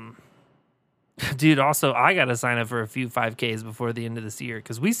 dude, also, I got to sign up for a few 5Ks before the end of this year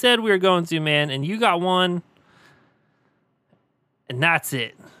because we said we were going to, man, and you got one, and that's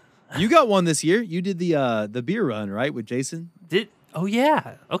it. You got one this year. You did the beer run, right, with Jason? Oh,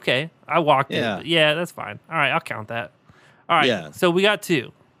 yeah. Okay. I walked it. Yeah, that's fine. All right, I'll count that. All right, yeah. So we got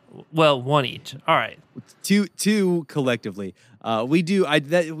two. Well, one each. All right. Two collectively. We do. I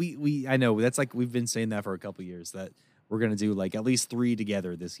know that's like we've been saying that for a couple years that we're gonna do like at least 3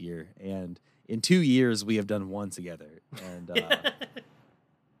 together this year, and in 2 years we have done one together, and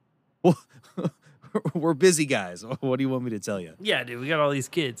we're busy guys. What do you want me to tell you? Yeah, dude, we got all these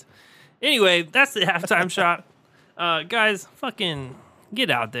kids. Anyway, that's the halftime shot. Guys, fucking get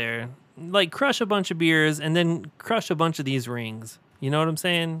out there, like crush a bunch of beers, and then crush a bunch of these rings. You know what I'm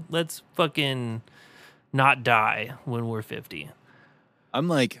saying? Let's fucking not die when we're 50. I'm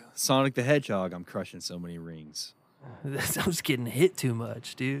like Sonic the Hedgehog. I'm crushing so many rings. I'm just getting hit too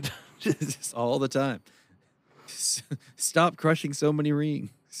much, dude. Just all the time. Stop crushing so many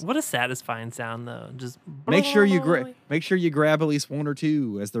rings. What a satisfying sound, though. Just make sure you grab at least one or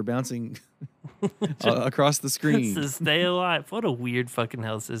two as they're bouncing across the screen to stay alive. What a weird fucking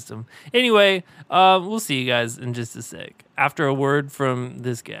hell system. Anyway, we'll see you guys in just a sec after a word from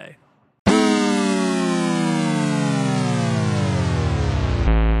this guy.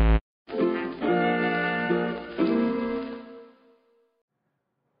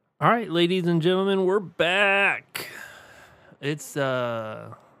 All right, ladies and gentlemen, we're back. It's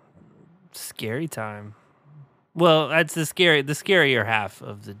scary time. Well, that's the scarier half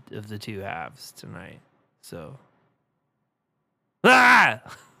of the two halves tonight. So, it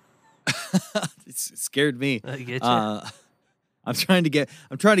scared me. I get you. I'm trying to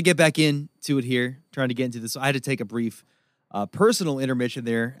get back into it here. Trying to get into this. I had to take a brief personal intermission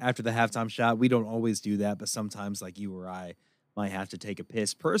there after the halftime shot. We don't always do that, but sometimes, like you or I, might have to take a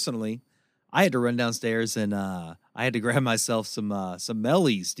piss. Personally, I had to run downstairs and I had to grab myself some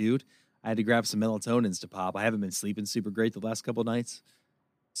mellies, dude. I had to grab some melatonins to pop. I haven't been sleeping super great the last couple of nights.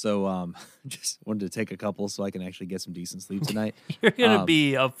 So just wanted to take a couple so I can actually get some decent sleep tonight. You're going to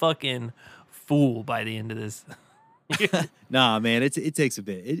be a fucking fool by the end of this. Nah, man, it takes a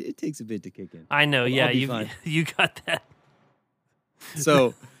bit. It takes a bit to kick in. I know, yeah, you got that.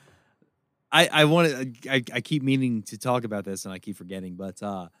 So I keep meaning to talk about this and I keep forgetting, but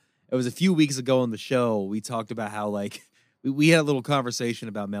it was a few weeks ago on the show. We talked about how like we had a little conversation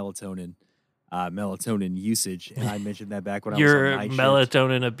about melatonin usage, and I mentioned that back when I was on night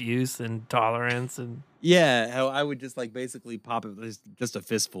melatonin shift. abuse and tolerance, and how I would just like basically pop it just a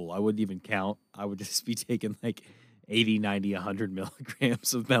fistful. I wouldn't even count. I would just be taking like 80, 90, 100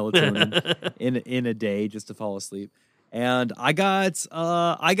 milligrams of melatonin in a day just to fall asleep. And I got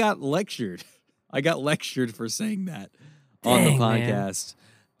lectured. I got lectured for saying that on the podcast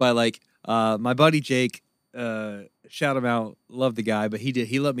by like my buddy Jake. Shout him out, love the guy, but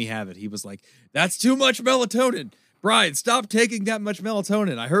he let me have it. He was like, "That's too much melatonin, Brian. Stop taking that much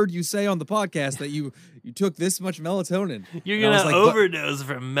melatonin. I heard you say on the podcast that you took this much melatonin. You're gonna overdose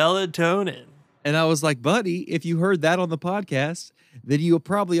from melatonin." And I was like, "Buddy, if you heard that on the podcast, then you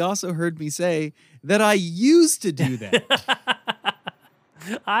probably also heard me say that I used to do that.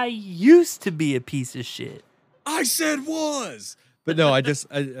 I used to be a piece of shit. I said was. But no, I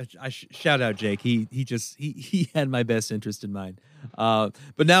shout out Jake. He had my best interest in mind.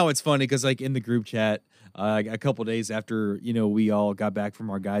 But now it's funny because like in the group chat, a couple days after, we all got back from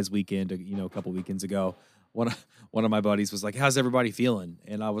our guys' weekend, a couple weekends ago, one of my buddies was like, "How's everybody feeling?"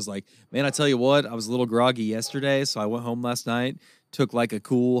 And I was like, "Man, I tell you what, I was a little groggy yesterday, so I went home last night, took like a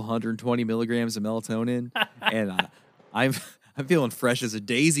cool 120 milligrams of melatonin, and I'm feeling fresh as a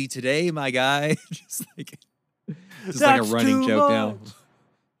daisy today, my guy." just like a running joke now.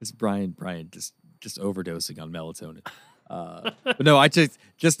 It's Brian just overdosing on melatonin. But no, I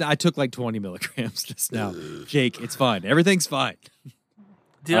took like 20 milligrams just now. Jake, it's fine. Everything's fine.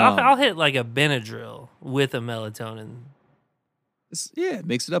 Dude, I'll hit like a Benadryl with a melatonin. Yeah,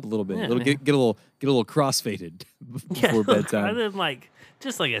 mix it up a little bit. Yeah, get a little crossfaded before bedtime. Rather than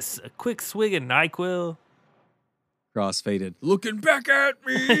just like a quick swig of NyQuil. Crossfaded. Looking back at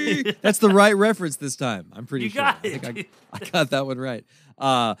me. That's the right reference this time. I'm pretty sure. Got it. I got that one right.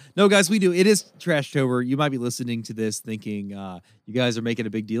 No, guys, we do. It is TrashTober. You might be listening to this thinking you guys are making a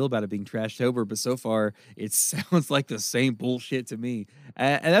big deal about it being TrashTober, but so far it sounds like the same bullshit to me.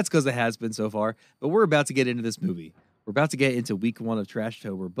 And that's because it has been so far. But we're about to get into this movie. We're about to get into week 1 of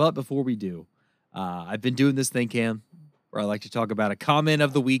TrashTober. But before we do, I've been doing this thing, Cam, where I like to talk about a comment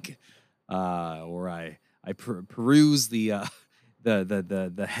of the week, or I peruse the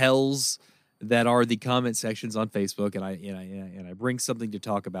hells that are the comment sections on Facebook, and I bring something to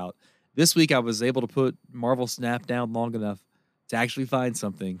talk about. This week, I was able to put Marvel Snap down long enough to actually find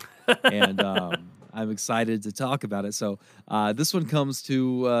something, and I'm excited to talk about it. So this one comes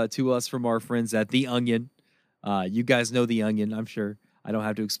to us from our friends at The Onion. You guys know The Onion, I'm sure. I don't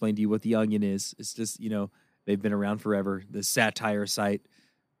have to explain to you what The Onion is. It's just, they've been around forever. The satire site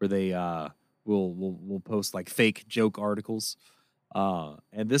where they will post like fake joke articles.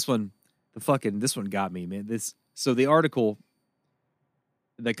 And this one got me, man. So the article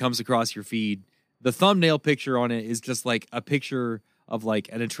that comes across your feed, the thumbnail picture on it is just like a picture of like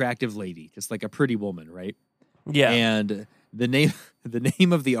an attractive lady, just like a pretty woman, right? Yeah. And the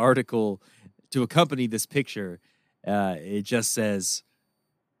name of the article to accompany this picture, it just says,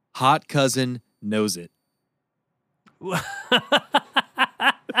 "Hot cousin knows it."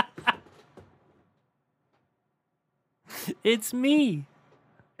 It's me.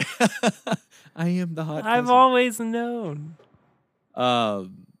 I am the hot cousin. I've always known.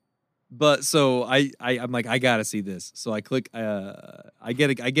 But so I'm like, I gotta see this. So I click. I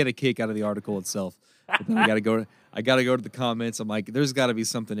get a kick out of the article itself. But then I gotta go to the comments. I'm like, there's got to be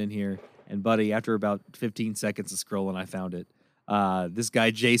something in here. And buddy, after about 15 seconds of scrolling, I found it. This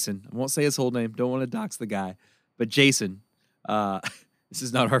guy Jason. I won't say his whole name. Don't want to dox the guy. But Jason. This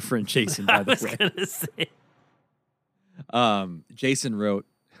is not our friend Jason, by the way. Gonna say. Jason wrote,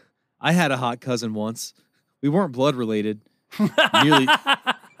 "I had a hot cousin once. We weren't blood related. Nearly."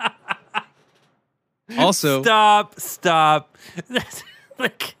 Also, stop. That's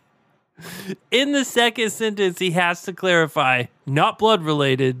like in the second sentence, he has to clarify, not blood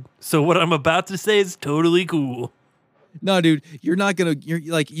related. So what I'm about to say is totally cool. No, dude, you're not gonna. You're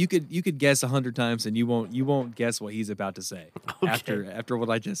like you could guess 100 times and you won't guess what he's about to say. Okay. After what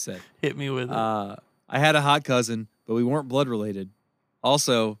I just said. Hit me with it. I had a hot cousin, but we weren't blood related.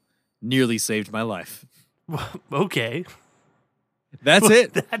 Also, nearly saved my life. Okay. That's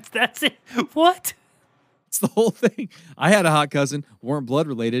it. That's it. What? It's the whole thing. I had a hot cousin, weren't blood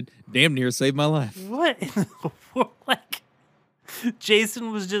related, damn near saved my life. What? Like,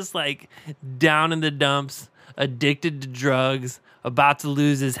 Jason was just like down in the dumps, addicted to drugs, about to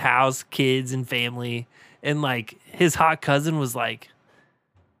lose his house, kids, and family. And like his hot cousin was like,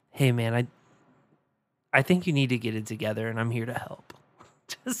 "Hey man, I think you need to get it together and I'm here to help."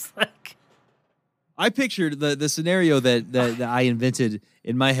 Just like, I pictured the scenario that I invented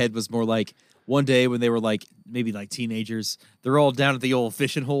in my head was more like one day when they were like maybe like teenagers, they're all down at the old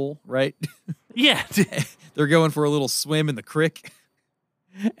fishing hole, right? yeah. They're going for a little swim in the creek.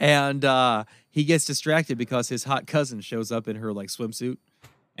 And he gets distracted because his hot cousin shows up in her like swimsuit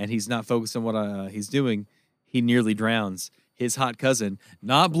and he's not focused on what he's doing. He nearly drowns. His hot cousin,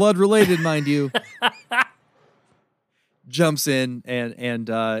 not blood related, mind you, jumps in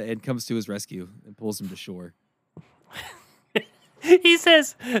and comes to his rescue and pulls him to shore. He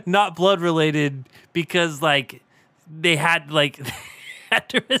says not blood related because like they had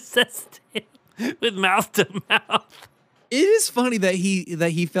to resuscitate him with mouth to mouth. It is funny that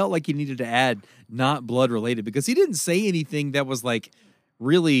he felt like he needed to add not blood related because he didn't say anything that was like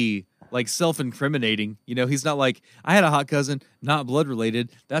really like self-incriminating. You know, he's not like, I had a hot cousin, not blood related.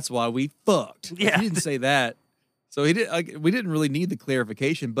 That's why we fucked. Like, Yeah. he didn't say that. So he did. Like, we didn't really need the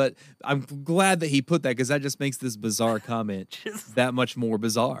clarification, but I'm glad that he put that because that just makes this bizarre comment that much more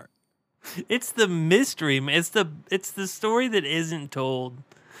bizarre. It's the mystery. It's the story that isn't told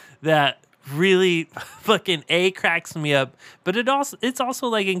that really fucking cracks me up. But it's also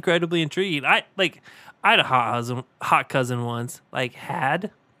like incredibly intriguing. I had a hot cousin once. Like,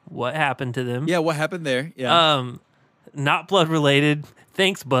 what happened to them? Yeah, what happened there? Yeah. Not blood related.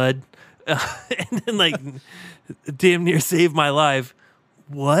 Thanks, bud. And then like damn near saved my life.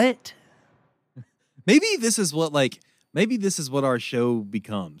 What? Maybe this is what our show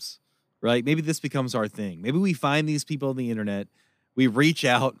becomes, right? Maybe this becomes our thing. Maybe we find these people on the internet, we reach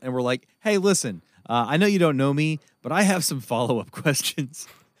out, and we're like, hey, listen, I know you don't know me, but I have some follow-up questions.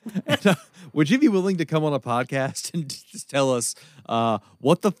 And, would you be willing to come on a podcast and just tell us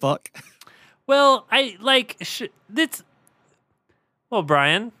what the fuck? Well, well,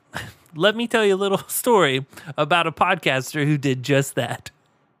 Brian, let me tell you a little story about a podcaster who did just that.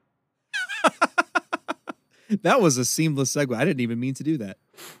 That was a seamless segue. I didn't even mean to do that.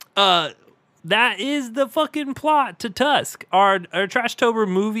 That is the fucking plot to Tusk, our TrashTober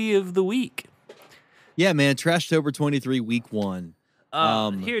movie of the week. Yeah, man, TrashTober 23 week 1.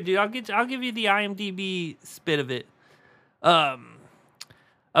 Here, dude, I'll give you the IMDb spit of it.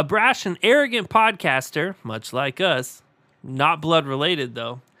 A brash and arrogant podcaster, much like us, not blood related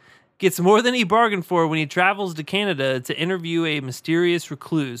though, gets more than he bargained for when he travels to Canada to interview a mysterious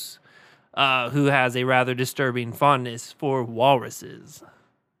recluse who has a rather disturbing fondness for walruses.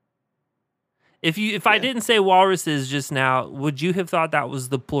 If I didn't say walruses just now, would you have thought that was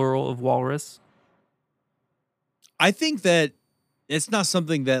the plural of walrus? I think that it's not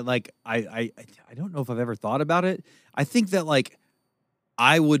something that like I don't know if I've ever thought about it. I think that like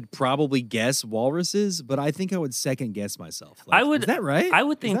I would probably guess walruses, but I think I would second guess myself. Like, is that right? I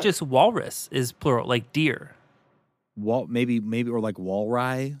would think just walrus is plural, like deer. Maybe or like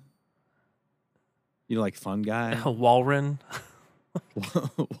walry. You know, like fun guy. Walrun.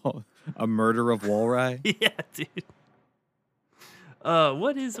 A murder of walry. Yeah, dude.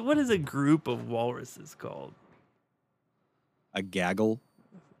 What is a group of walruses called? A gaggle.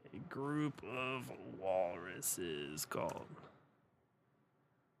 A group of walruses called.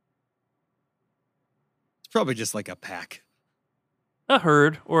 It's probably just like a pack. A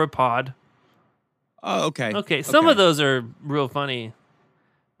herd or a pod. Oh, okay. Okay, some of those are real funny.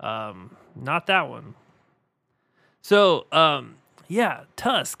 Not that one. So, yeah,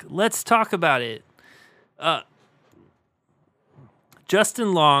 Tusk. Let's talk about it.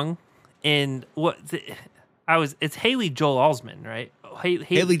 Justin Long and it's Haley Joel Osment, right?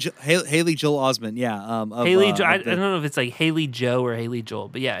 Haley Joel Osment, yeah. I don't know if it's like Haley Joe or Haley Joel,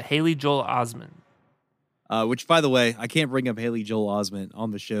 but yeah, Haley Joel Osment. Which, by the way, I can't bring up Haley Joel Osment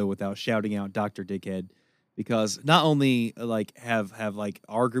on the show without shouting out Dr. Dickhead, because not only like have like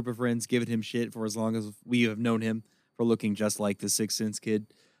our group of friends given him shit for as long as we have known him for looking just like the Sixth Sense kid,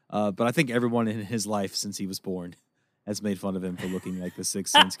 but I think everyone in his life since he was born has made fun of him for looking like the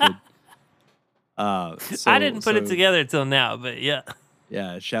Sixth Sense kid. I didn't put it together till now, but yeah.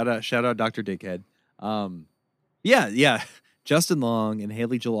 Yeah, shout out Dr. Dickhead. Yeah. Justin Long and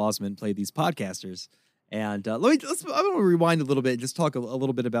Haley Joel Osment played these podcasters. And I'm going to rewind a little bit and just talk a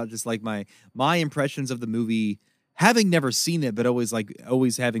little bit about just like my impressions of the movie, having never seen it, but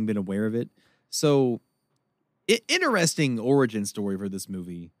always having been aware of it. So interesting origin story for this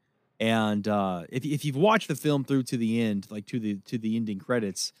movie. And if you've watched the film through to the end, like to the ending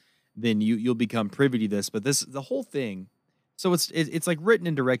credits, then you'll become privy to this. But the whole thing, so it's like written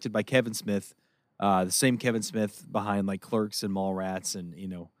and directed by Kevin Smith, the same Kevin Smith behind like Clerks and Mallrats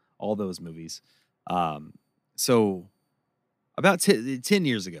and all those movies. So about 10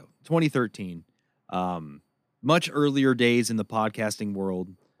 years ago, 2013, much earlier days in the podcasting world,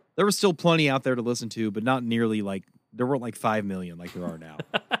 there was still plenty out there to listen to, but not nearly like there weren't like 5 million like there are now.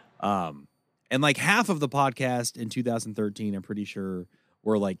 And like half of the podcast in 2013, I'm pretty sure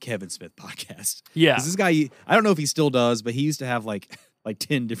were like Kevin Smith podcasts. Yeah. 'Cause this guy, I don't know if he still does, but he used to have like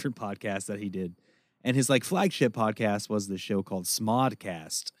 10 different podcasts that he did. And his like flagship podcast was the show called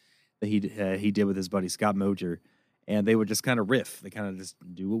Smodcast that he did with his buddy Scott Moger, and they would just kind of riff. They kind of just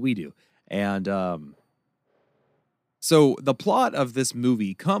do what we do. And so the plot of this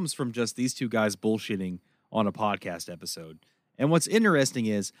movie comes from just these two guys bullshitting on a podcast episode. And what's interesting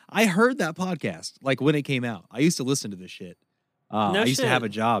is I heard that podcast like when it came out. I used to listen to this shit. I used to have a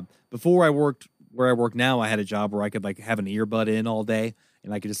job before I worked where I work now. I had a job where I could like have an earbud in all day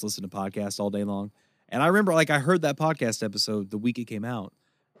and I could just listen to podcasts all day long. And I remember, like, I heard that podcast episode the week it came out.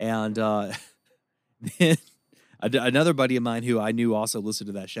 And then another buddy of mine who I knew also listened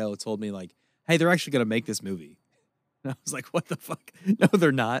to that show told me, like, hey, they're actually going to make this movie. And I was like, what the fuck? No,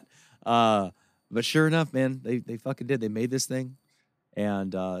 they're not. But sure enough, man, they fucking did. They made this thing.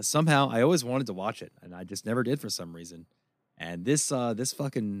 And somehow I always wanted to watch it, and I just never did for some reason. And this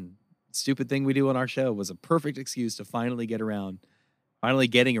fucking stupid thing we do on our show was a perfect excuse to finally getting around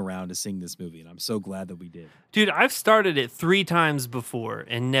to seeing this movie, and I'm so glad that we did. Dude, I've started it 3 times before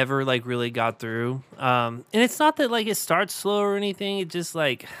and never like really got through. And it's not that like it starts slow or anything. It just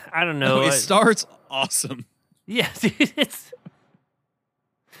like I don't know. No, it starts awesome. Yeah, dude, it's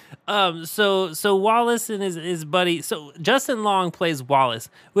so Wallace and his buddy. So Justin Long plays Wallace,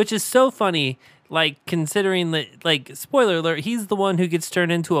 which is so funny. Like considering that, like spoiler alert, he's the one who gets turned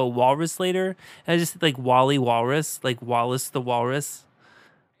into a walrus later, and just like Wally Walrus, like Wallace the Walrus.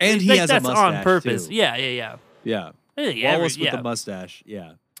 And he like, has a mustache on purpose. too. Yeah. Wallace with the mustache.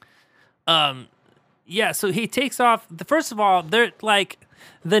 Yeah. Yeah. So he takes off. First of all, they're like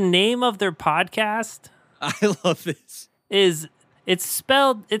the name of their podcast. I love this. It's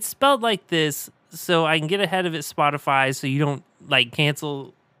spelled like this, so I can get ahead of it Spotify, so you don't like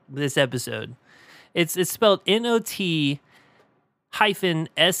cancel this episode. It's spelled NOT-SEE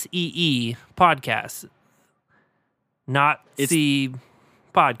podcast, not C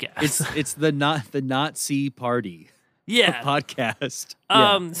podcast. It's the Nazi party. Yeah, podcast.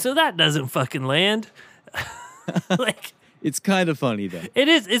 So that doesn't fucking land. Like. It's kind of funny though. It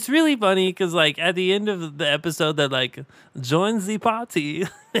is. It's really funny because like at the end of the episode, they're like, "Join the party."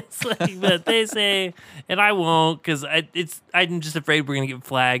 It's like, but they say, and I won't because I'm just afraid we're gonna get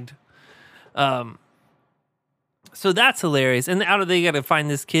flagged. So that's hilarious. And out of they got to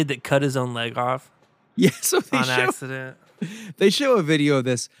find this kid that cut his own leg off. Yeah, so accident. They show a video of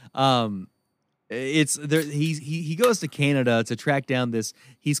this. It's there. He goes to Canada to track down this.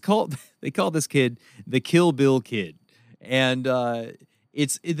 They call this kid the Kill Bill Kid. And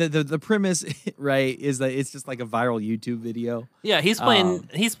it's the premise, right, is that it's just like a viral YouTube video. Yeah, he's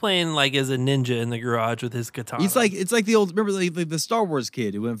playing like as a ninja in the garage with his katana. It's like the old, remember like the Star Wars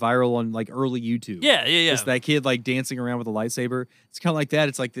kid who went viral on like early YouTube. Yeah. Just that kid like dancing around with a lightsaber. It's kind of like that.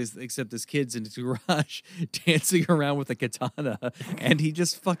 It's like this, except this kid's in his garage dancing around with a katana, and he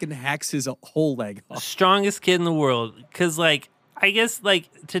just fucking hacks his whole leg off. Strongest kid in the world. Because like I guess like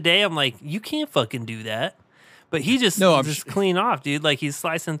today I'm like, you can't fucking do that. But he just clean off, dude. Like he's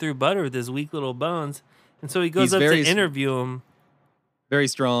slicing through butter with his weak little bones. And so he goes up to interview him. Very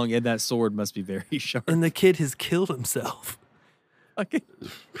strong, and that sword must be very sharp. And the kid has killed himself. Okay.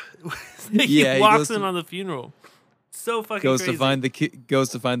 He walks in on the funeral. So fucking goes crazy. Goes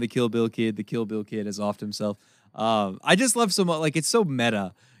to find the Kill Bill Kid. The Kill Bill Kid has offed himself. I just love so much. Like it's so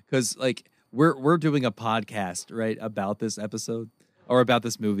meta because like we're doing a podcast right about this episode or about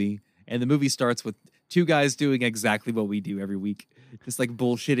this movie, and the movie starts with 2 guys doing exactly what we do every week, just like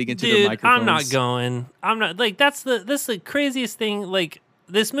bullshitting into their microphones. I'm not like that's the craziest thing. Like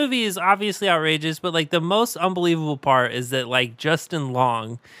this movie is obviously outrageous, but like the most unbelievable part is that like Justin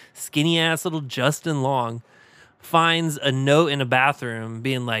Long, skinny ass little Justin Long, finds a note in a bathroom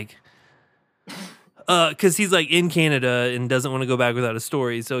being like, because he's like in Canada and doesn't want to go back without a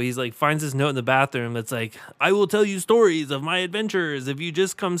story. So he's like finds this note in the bathroom that's like, I will tell you stories of my adventures if you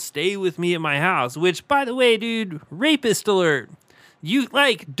just come stay with me at my house. Which, by the way, dude, rapist alert. You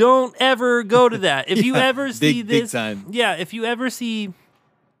like don't ever go to that. If you ever see this, big time. Yeah, if you ever see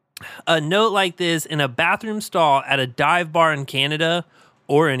a note like this in a bathroom stall at a dive bar in Canada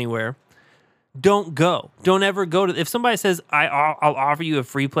or anywhere, don't go. Don't ever go to. If somebody says I'll offer you a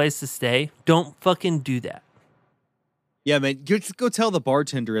free place to stay, don't fucking do that. Yeah, man. Just go tell the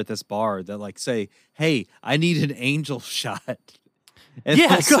bartender at this bar that like say, hey, I need an angel shot. And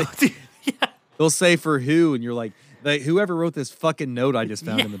they'll say for who, and you're like whoever wrote this fucking note I just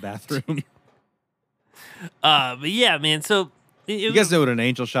found in the bathroom. But yeah, man. So you guys know what an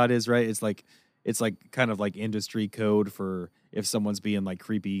angel shot is, right? It's like kind of like industry code for if someone's being like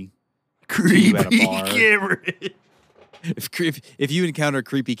creepy at a bar. If you encounter a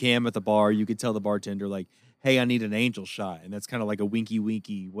creepy Cam at the bar, you could tell the bartender like, hey, I need an angel shot. And that's kind of like a winky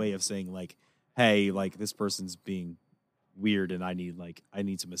way of saying like, hey, like this person's being weird and I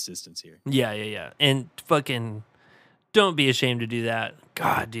need some assistance here. Yeah. And fucking don't be ashamed to do that.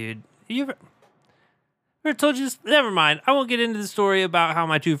 God, dude. You ever told you this? Never mind. I won't get into the story about how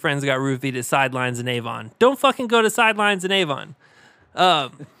my 2 friends got roofied at Sidelines in Avon. Don't fucking go to Sidelines in Avon.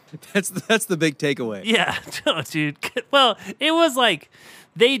 That's the big takeaway. Yeah, no, dude. Well, it was like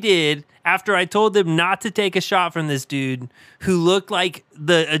they did after I told them not to take a shot from this dude who looked like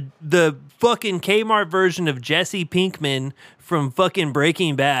the fucking Kmart version of Jesse Pinkman from fucking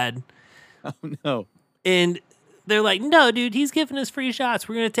Breaking Bad. Oh, no. And they're like, no, dude, he's giving us free shots.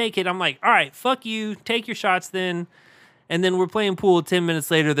 We're going to take it. I'm like, all right, fuck you. Take your shots then. And then we're playing pool. 10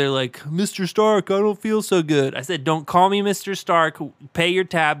 minutes later, they're like, Mr. Stark, I don't feel so good. I said, don't call me Mr. Stark. Pay your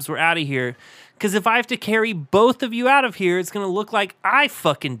tabs. We're out of here. Because if I have to carry both of you out of here, it's going to look like I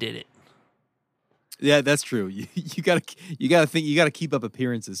fucking did it. Yeah, that's true. You gotta keep up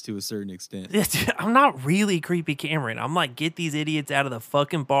appearances to a certain extent. I'm not really creepy Cameron. I'm like, get these idiots out of the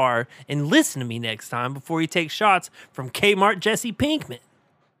fucking bar and listen to me next time before you take shots from Kmart Jesse Pinkman.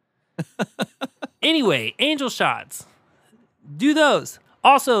 Anyway, angel shots. Do those.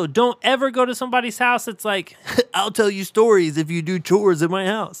 Also, don't ever go to somebody's house that's like, I'll tell you stories if you do chores at my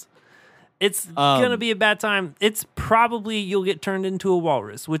house. It's going to be a bad time. It's probably you'll get turned into a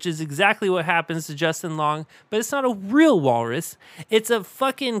walrus, which is exactly what happens to Justin Long. But it's not a real walrus. It's a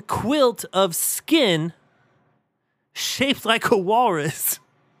fucking quilt of skin shaped like a walrus.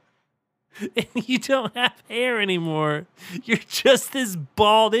 And you don't have hair anymore. You're just this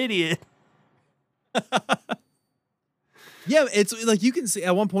bald idiot. Yeah, it's like you can see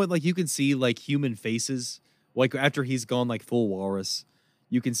at one point, like you can see like human faces, like after he's gone like full walrus,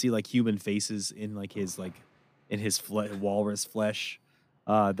 you can see like human faces in like his walrus flesh,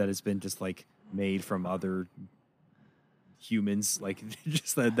 that has been just like made from other humans, like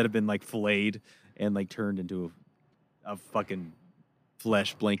just that have been like filleted and like turned into a fucking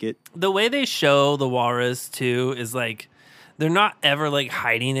flesh blanket. The way they show the walrus too is like they're not ever like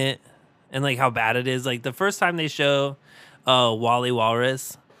hiding it and like how bad it is. Like the first time they show Wally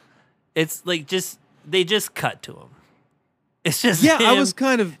Walrus, it's like they just cut to him. It's just him. I was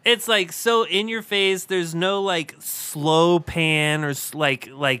kind of. It's like so in your face. There's no like slow pan or like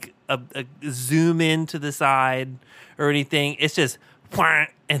a zoom in to the side or anything. It's just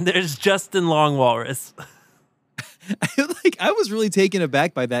and there's Justin Long Walrus. I was really taken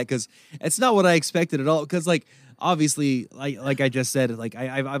aback by that because it's not what I expected at all. Because like obviously, like I just said, like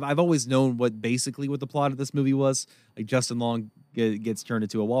I've always known what the plot of this movie was. Like Justin Long gets turned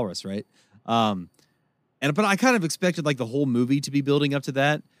into a walrus, right? But I kind of expected like the whole movie to be building up to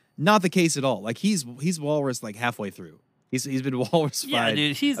that. Not the case at all. Like he's walrus like halfway through. He's been walrus-fied, yeah,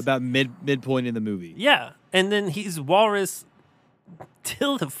 dude, he's about midpoint in the movie. Yeah, and then he's walrus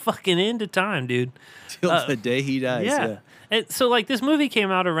till the fucking end of time, dude. Till the day he dies. Yeah. And so like this movie came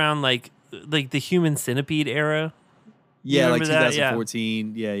out around like the Human Centipede era. Yeah, like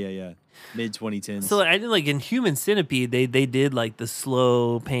 2014. Yeah. Mid 2010s. So I did like in Human Centipede, they did like the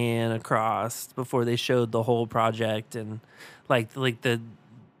slow pan across before they showed the whole project, and like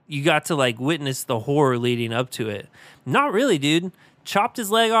you got to like witness the horror leading up to it. Not really, dude. Chopped his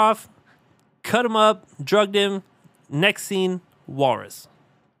leg off, cut him up, drugged him. Next scene, walrus.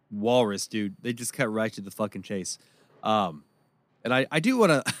 Walrus, dude. They just cut right to the fucking chase. And I do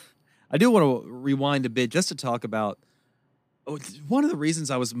want to rewind a bit just to talk about one of the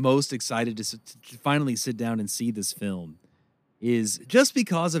reasons I was most excited to finally sit down and see this film is just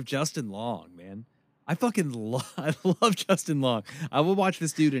because of Justin Long, man. I love Justin Long. I will watch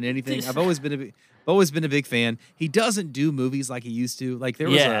this dude in anything. I've always been a big fan. He doesn't do movies like he used to. Like there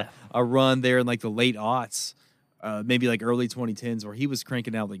was a run there in like the late aughts, maybe like early 2010s, where he was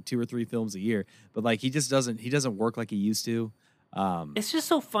cranking out like 2 or 3 films a year. But like he doesn't work like he used to. It's just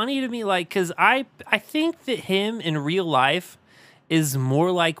so funny to me, like, because I think that him in real life is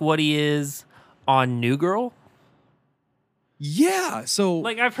more like what he is on New Girl. Yeah, so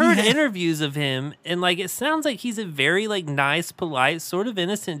like I've heard interviews of him, and like it sounds like he's a very like nice, polite, sort of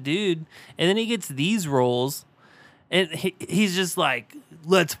innocent dude, and then he gets these roles, and he's just like,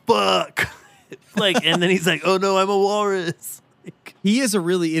 "Let's fuck," like, and then he's like, "Oh no, I'm a walrus." It is a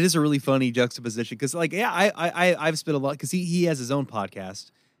really funny juxtaposition because like I've spent a lot because he has his own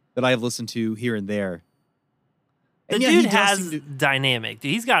podcast that I've listened to here and there. The dude has dynamic.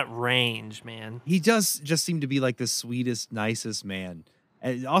 Dude, he's got range, man. He does just seem to be like the sweetest, nicest man,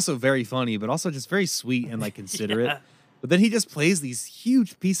 and also very funny, but also just very sweet and like considerate. Yeah. But then he just plays these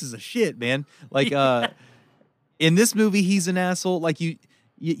huge pieces of shit, man. Like in this movie, he's an asshole. Like he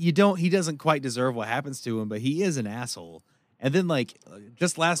doesn't quite deserve what happens to him, but he is an asshole. And then like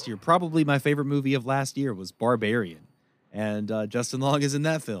just last year, probably my favorite movie of last year was Barbarian, and Justin Long is in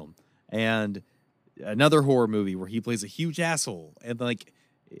that film, and another horror movie where he plays a huge asshole, and like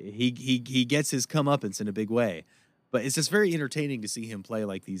he gets his comeuppance in a big way. But it's just very entertaining to see him play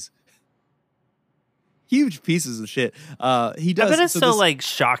like these huge pieces of shit. He does. I bet it's so like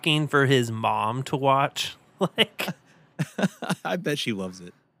shocking for his mom to watch. Like I bet she loves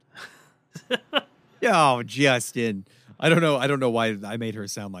it. Oh, Justin. I don't know why I made her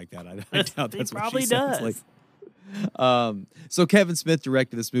sound like that. I doubt that's what she sounds like. So Kevin Smith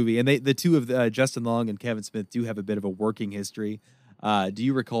directed this movie, and the two of Justin Long and Kevin Smith do have a bit of a working history. Do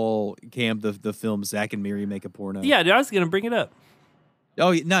you recall, Cam, the film Zack and Miri Make a Porno? Yeah, dude, I was gonna bring it up.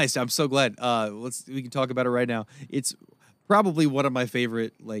 Oh, nice! I'm so glad. We can talk about it right now. It's probably one of my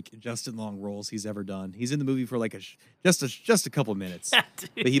favorite Justin Long roles he's ever done. He's in the movie for just a couple minutes,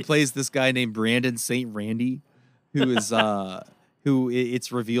 but he plays this guy named Brandon St. Randy, who is who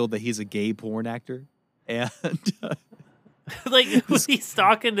it's revealed that he's a gay porn actor, and when he's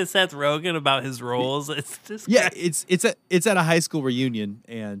talking to Seth Rogen about his roles, it's just it's at a high school reunion,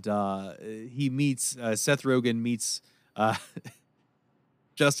 and he meets Seth Rogen meets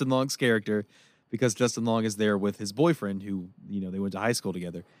Justin Long's character, because Justin Long is there with his boyfriend, who they went to high school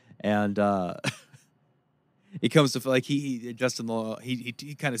together, and it comes to Justin Long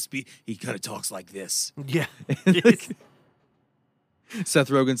he kind of talks like this. Yeah. Seth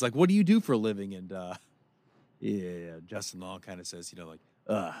Rogen's like, "What do you do for a living?" And Justin Long kind of says,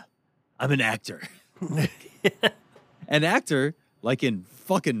 "I'm an actor." An actor, like in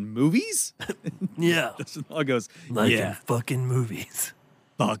fucking movies? Yeah. Justin Long goes, like in fucking movies.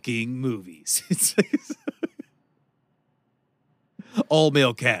 Fucking movies. All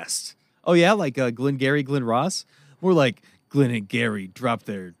male cast. Oh yeah, like Glenn Gary, Glenn Ross? More like Glenn and Gary drop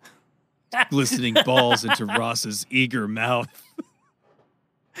their glistening balls into Ross's eager mouth.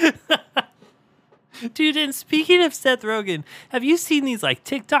 Dude, and speaking of Seth Rogen, have you seen these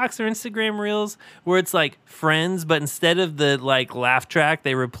TikToks or Instagram reels where it's friends, but instead of the laugh track,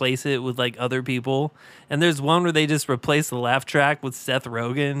 they replace it with other people? And there's one where they just replace the laugh track with Seth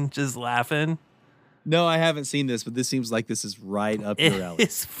Rogen just laughing. No, I haven't seen this, but this seems like this is right up your alley.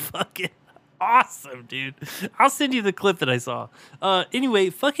 It's fucking awesome, dude. I'll send you the clip that I saw.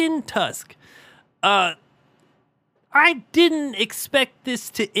 Anyway, fucking Tusk. I didn't expect this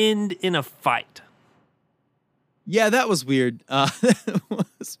to end in a fight. Yeah, that was weird. That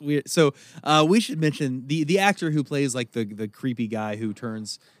was weird. So we should mention the actor who plays the creepy guy who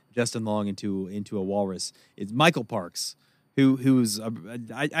turns Justin Long into a walrus. It's Michael Parks, who's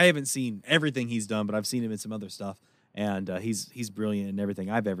I haven't seen everything he's done, but I've seen him in some other stuff, and he's brilliant in everything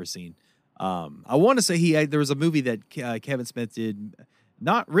I've ever seen. I want to say there was a movie that Kevin Smith did,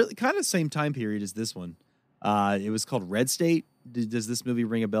 not really, kind of same time period as this one. It was called Red State. Does this movie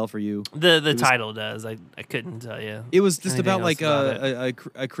ring a bell for you? The title does. I couldn't tell you. It was just about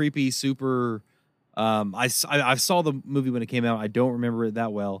a creepy super. I saw the movie when it came out. I don't remember it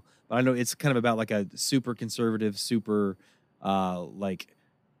that well, but I know it's kind of about a super conservative, super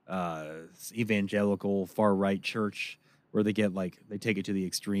evangelical far right church where they get they take it to the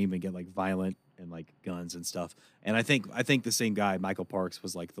extreme and get violent and guns and stuff. And I think the same guy, Michael Parks,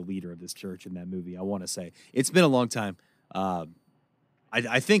 was the leader of this church in that movie. I want to say it's been a long time.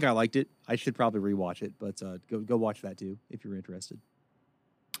 I think I liked it. I should probably rewatch it, but go watch that too if you're interested.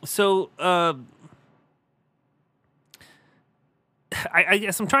 So I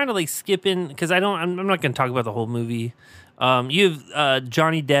guess I'm trying to skip in because I'm not going to talk about the whole movie. You have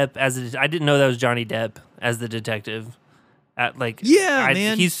Johnny Depp as I didn't know that was Johnny Depp as the detective.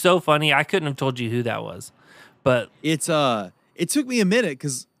 Man, he's so funny. I couldn't have told you who that was, but it took me a minute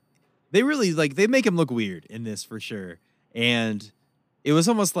because they really they make him look weird in this for sure, and it was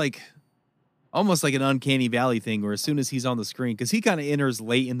almost like an uncanny valley thing where as soon as he's on the screen, because he kind of enters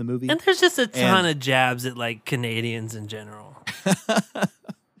late in the movie, and there's just a ton of jabs at Canadians in general.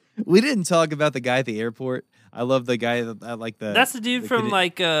 We didn't talk about the guy at the airport. I love the guy that I like the. That's the dude from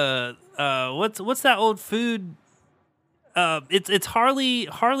what's that old food? It's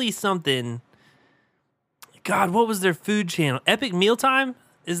Harley something. God, what was their food channel? Epic Mealtime?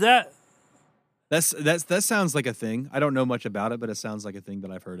 Is that? That sounds like a thing. I don't know much about it, but it sounds like a thing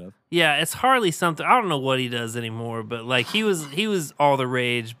that I've heard of. Yeah, it's Harley something. I don't know what he does anymore, but he was all the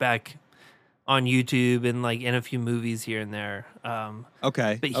rage back on YouTube and in a few movies here and there.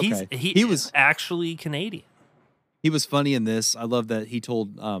 Okay, but he was actually Canadian. He was funny in this. I love that he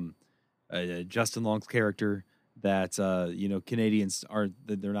told Justin Long's character that Canadians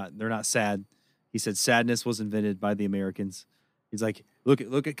they're not sad. He said sadness was invented by the Americans. He's like,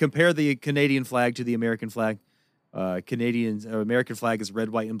 compare the Canadian flag to the American flag. American flag is red,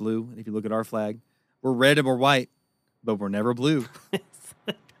 white, and blue. And if you look at our flag, we're red and we're white, but we're never blue.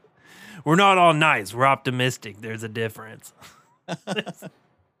 We're not all nice. We're optimistic. There's a difference. But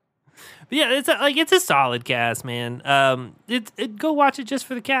yeah, it's a solid cast, man. Go watch it just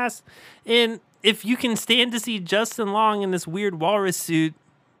for the cast, and if you can stand to see Justin Long in this weird walrus suit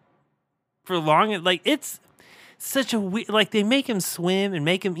for long, such a like they make him swim and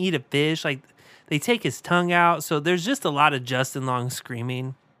make him eat a fish. Like they take his tongue out. So there's just a lot of Justin Long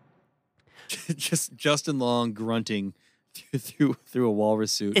screaming. Just Justin Long grunting through a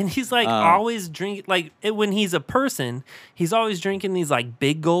walrus suit. And he's like always drink like when he's a person, he's always drinking these like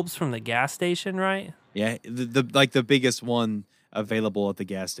big gulps from the gas station, right? Yeah, the like the biggest one available at the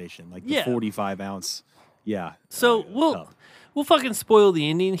gas station, like the 45-ounce. Yeah. So we'll fucking spoil the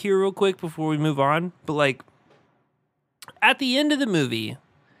ending here real quick before we move on. But like at the end of the movie,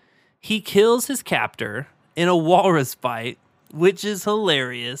 he kills his captor in a walrus fight, which is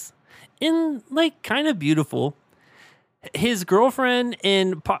hilarious and like kind of beautiful. His girlfriend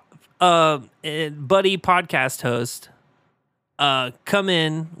and buddy podcast host come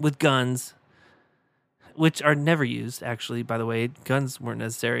in with guns, which are never used, actually, by the way. Guns weren't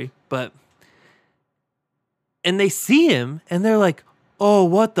necessary, and they see him, and they're like, oh,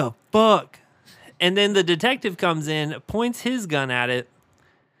 what the fuck? And then the detective comes in, points his gun at it,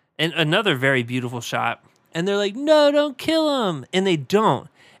 and another very beautiful shot, and they're like, no, don't kill him, and they don't.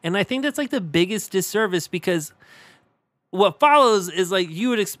 And I think that's like the biggest disservice, because what follows is like you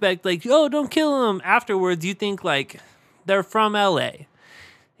would expect, like, oh, don't kill him. Afterwards, you think like they're from LA.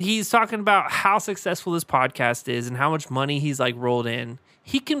 He's talking about how successful this podcast is and how much money he's like rolled in.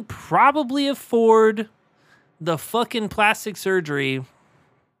 He can probably afford the fucking plastic surgery.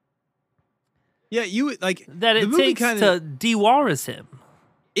 Yeah, you like that it takes to de-walrus him.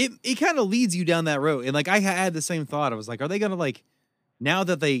 It kind of leads you down that road. And like I had the same thought. I was like, are they gonna like now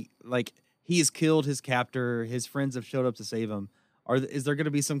that they like he has killed his captor, his friends have showed up to save him. Is there going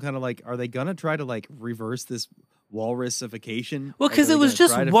to be some kind of like, are they going to try to like reverse this walrusification? Well, because it was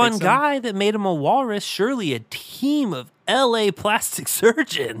just one guy that made him a walrus. Surely a team of LA plastic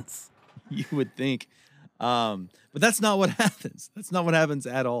surgeons. You would think. But that's not what happens. That's not what happens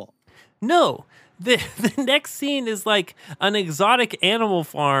at all. No. The next scene is like an exotic animal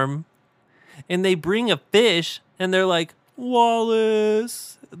farm, and they bring a fish, and they're like,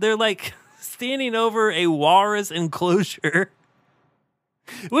 Wallace. They're like standing over a walrus enclosure,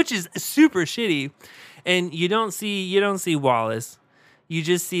 which is super shitty. And you don't see Wallace. You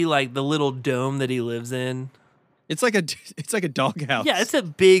just see like the little dome that he lives in. It's like a doghouse. Yeah, it's a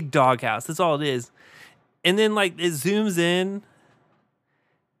big doghouse. That's all it is. And then like it zooms in,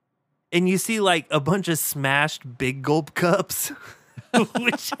 and you see like a bunch of smashed big gulp cups,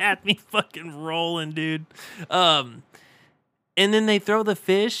 which had me fucking rolling, dude. And then they throw the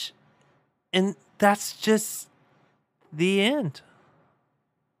fish, and that's just the end.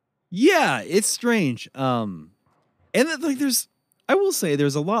 Yeah, it's strange. And like I will say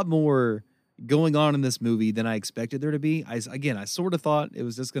there's a lot more going on in this movie than I expected there to be. I sort of thought it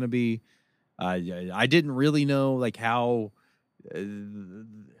was just going to be, I didn't really know like how,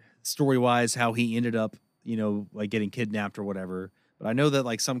 story-wise, how he ended up, like getting kidnapped or whatever. But I know that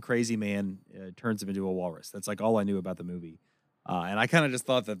like some crazy man turns him into a walrus. That's like all I knew about the movie. And I kind of just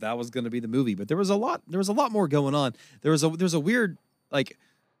thought that was going to be the movie, but there was a lot more going on. There's a weird, like,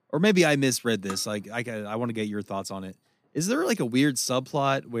 or maybe I misread this. Like, I want to get your thoughts on it. Is there like a weird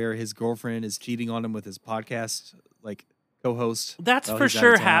subplot where his girlfriend is cheating on him with his podcast, like, co-host? That's for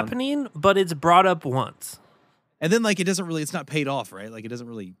sure happening, but it's brought up once. And then like, it's not paid off, right? Like it doesn't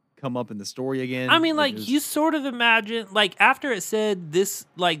really come up in the story again. I mean, like you sort of imagine, like after it said this,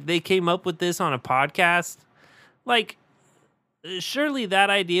 like they came up with this on a podcast, like, surely that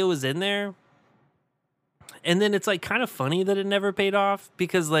idea was in there. And then it's like kind of funny that it never paid off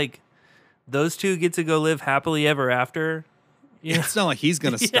because like those two get to go live happily ever after. Yeah, it's not like he's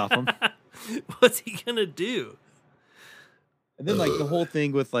going to stop him. What's he going to do? And then like the whole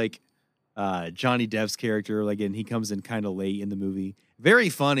thing with like Johnny Depp's character, like, and he comes in kind of late in the movie. Very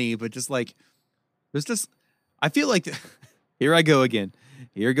funny, but just like, there's just, I feel like, here I go again.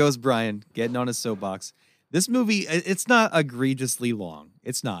 Here goes Brian getting on his soapbox. This movie, it's not egregiously long.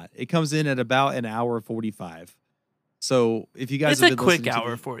 It's not. It comes in at about an hour 45. So if you guys have been listening, it's a quick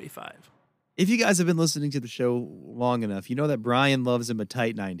hour 45. If you guys have been listening to the show long enough, you know that Brian loves him a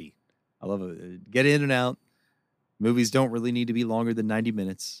tight 90. I love it. Get in and out. Movies don't really need to be longer than 90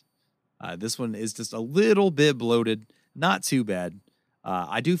 minutes. This one is just a little bit bloated. Not too bad.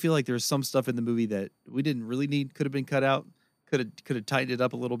 I do feel like there's some stuff in the movie that we didn't really need. Could have been cut out. Could have tightened it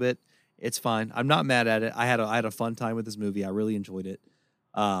up a little bit. It's fine. I'm not mad at it. I had a fun time with this movie. I really enjoyed it.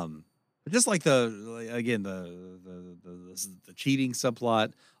 But just like the cheating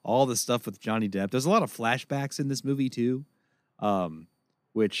subplot, all the stuff with Johnny Depp. There's a lot of flashbacks in this movie too,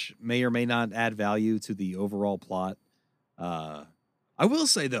 which may or may not add value to the overall plot. I will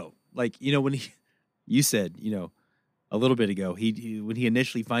say though, like, when you said, a little bit ago, he when he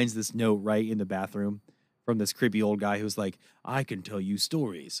initially finds this note right in the bathroom from this creepy old guy who's like, I can tell you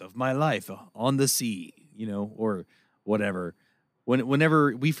stories of my life on the sea, or whatever.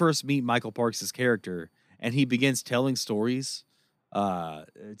 Whenever we first meet Michael Parks' character and he begins telling stories to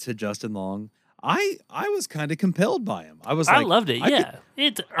Justin Long, I was kind of compelled by him. I loved it. Yeah.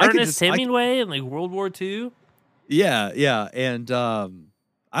 It's Ernest Hemingway and like World War II. Yeah. And I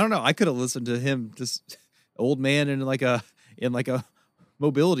don't know. I could have listened to him, just old man in like a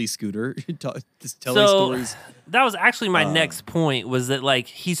mobility scooter, just telling stories. That was actually my next point, was that like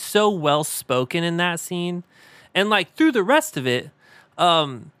he's so well spoken in that scene, and like through the rest of it,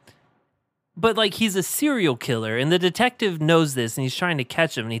 but like he's a serial killer, and the detective knows this, and he's trying to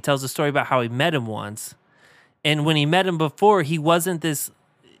catch him, and he tells a story about how he met him once, and when he met him before, he wasn't this.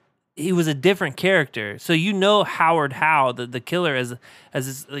 He was a different character. So Howard Howe, the killer, as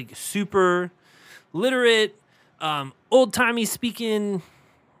this like super literate, old timey speaking.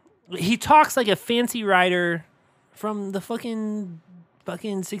 He talks like a fancy writer from the fucking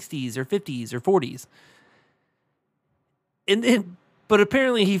 60s or 50s or 40s. And then, but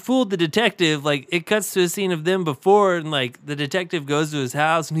apparently he fooled the detective. Like it cuts to a scene of them before, and like the detective goes to his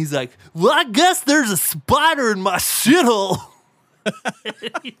house, and he's like, "Well, I guess there's a spider in my shithole."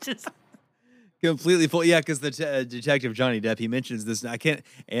 He just completely full. Yeah, because the detective Johnny Depp, he mentions this. I can't.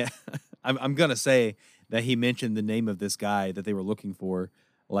 I'm gonna say that he mentioned the name of this guy that they were looking for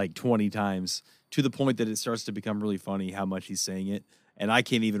like 20 times, to the point that it starts to become really funny how much he's saying it, and I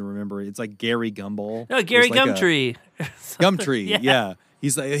can't even remember it. It's like Gary Gumball. No, Gary Gumtree. Gumtree. Yeah.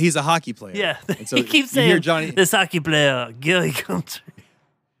 He's a hockey player. Yeah. And so he keeps saying Johnny, this hockey player, Gary Gumtree.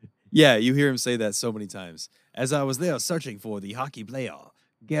 Yeah, you hear him say that so many times. As I was there searching for the hockey player,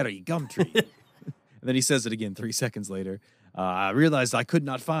 Gary Gumtree. And then he says it again 3 seconds later. I realized I could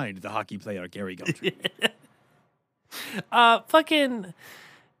not find the hockey player, Gary Gumtree. Fucking,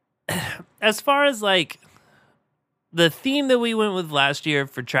 as far as like the theme that we went with last year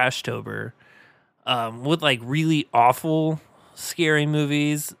for TrashTober, with like really awful, scary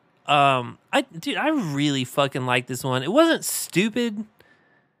movies. I really fucking like this one. It wasn't stupid,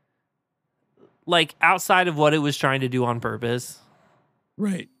 like outside of what it was trying to do on purpose.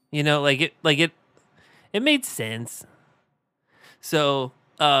 Right. It made sense. So,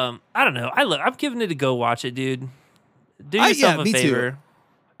 I don't know. I'm giving it a go watch it, dude. Do yourself a favor. Too.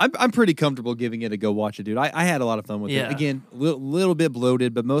 I'm pretty comfortable giving it a go watch it, dude. I had a lot of fun with it. Again, little bit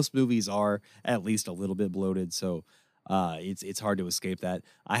bloated, but most movies are at least a little bit bloated, so it's hard to escape that.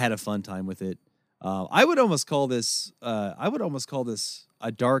 I had a fun time with it. I would almost call this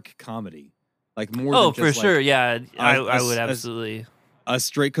a dark comedy. Like more than just for sure, yeah. I would absolutely a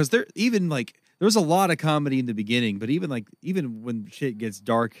straight, because there's a lot of comedy in the beginning, but even when shit gets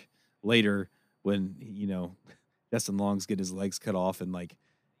dark later, when Justin Long's get his legs cut off, and like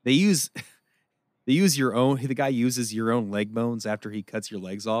they use the guy uses your own leg bones after he cuts your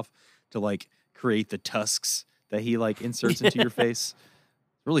legs off to like create the tusks that he like inserts into your face.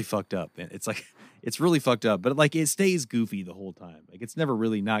 It's really fucked up, man. It's really fucked up, but like it stays goofy the whole time. Like it's never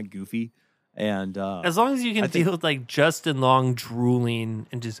really not goofy. And as long as you can deal with like Justin Long drooling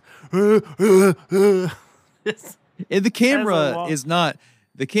and just and the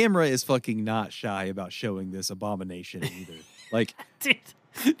camera is fucking not shy about showing this abomination either. Like dude,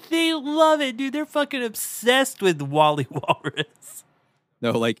 they love it, dude. They're fucking obsessed with Wally Walrus.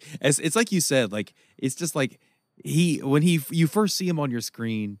 No, like it's like you said, like it's just like you first see him on your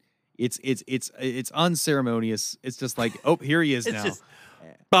screen, it's unceremonious. It's just like, oh, here he is now. Just,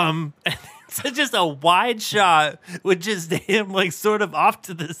 bum. It's just a wide shot with just him like sort of off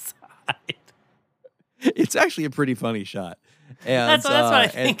to the side. It's actually a pretty funny shot. And that's what I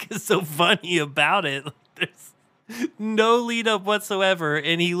think is so funny about it. There's no lead up whatsoever,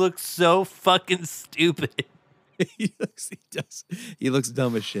 and he looks so fucking stupid. He looks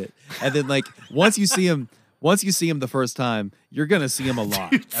dumb as shit. And then like once you see him the first time, you're gonna see him a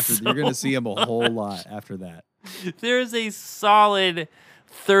lot. You're gonna see him a whole lot after that. There's a solid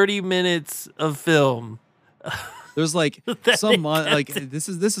 30 minutes of film. There's like this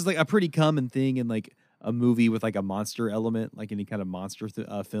is like a pretty common thing in like a movie with like a monster element, like any kind of monster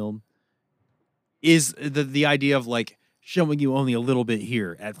film, is the idea of like showing you only a little bit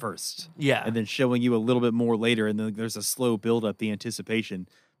here at first, and then showing you a little bit more later, and then there's a slow build up, the anticipation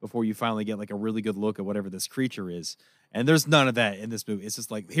before you finally get like a really good look at whatever this creature is. And there's none of that in this movie. It's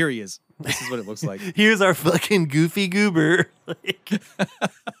just like, here he is. This is what it looks like. Here's our fucking goofy goober. But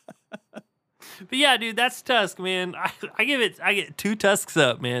yeah, dude, that's Tusk, man. I get 2 Tusks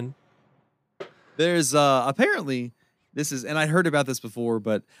up, man. There's apparently this is, and I heard about this before,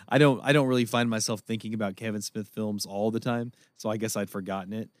 but I don't really find myself thinking about Kevin Smith films all the time, so I guess I'd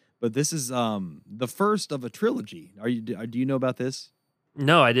forgotten it. but this is the first of a trilogy. Do you know about this?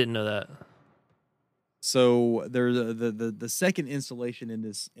 No, I didn't know that. So there's the second installation in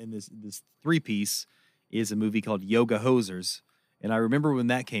this three-piece is a movie called Yoga Hosers, and I remember when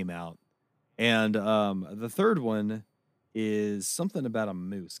that came out. And the third one is something about a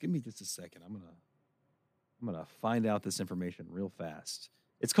moose. Give me just a second. I'm gonna find out this information real fast.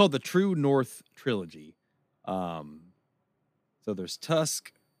 It's called the True North Trilogy. So there's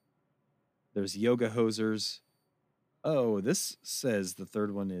Tusk, there's Yoga Hosers. Oh, this says the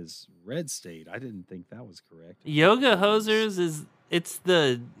third one is Red State. I didn't think that was correct. Yoga Hosers it's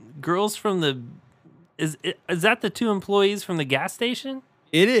the girls from the is that the two employees from the gas station?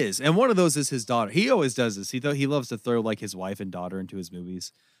 It is, and one of those is his daughter. He always does this. He loves to throw like his wife and daughter into his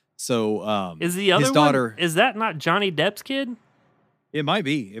movies. So is the other his daughter one, is that not Johnny Depp's kid? It might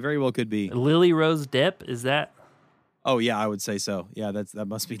be. It very well could be. Lily Rose Depp, is that? Oh yeah, I would say so. Yeah, that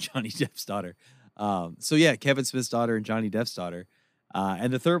must be Johnny Depp's daughter. So yeah, Kevin Smith's daughter and Johnny Depp's daughter.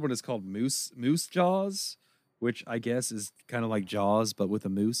 And the third one is called Moose Jaws, which I guess is kind of like Jaws, but with a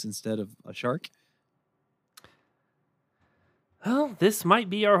moose instead of a shark. Well, this might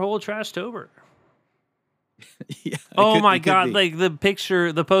be our whole TrashTober. Yeah. Oh my God. Like the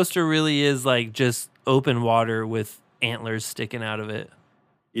poster really is like just open water with antlers sticking out of it.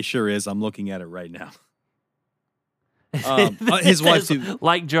 It sure is. I'm looking at it right now. His wife too.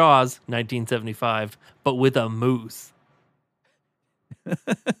 Like Jaws, 1975, but with a moose.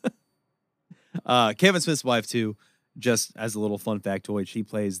 Kevin Smith's wife too. Just as a little fun factoid, she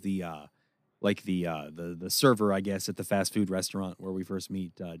plays the server, I guess, at the fast food restaurant where we first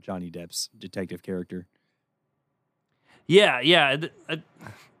meet Johnny Depp's detective character. Yeah.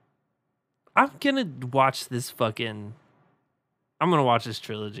 I'm gonna watch this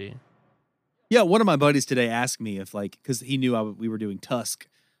trilogy. Yeah, one of my buddies today asked me if, like, because he knew we were doing Tusk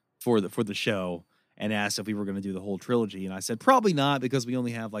for the show, and asked if we were going to do the whole trilogy, and I said probably not because we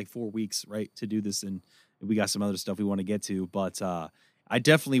only have like 4 weeks, right, to do this, and we got some other stuff we want to get to. But I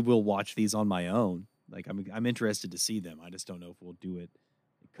definitely will watch these on my own. Like, I'm interested to see them. I just don't know if we'll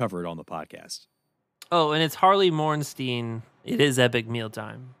cover it on the podcast. Oh, and it's Harley Morenstein. It is Epic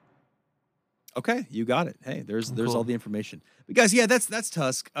Mealtime. Okay, you got it. Hey, there's Cool. all the information. But guys, yeah, that's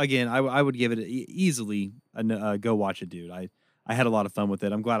Tusk. Again, I would give it easily a go watch it, dude. I had a lot of fun with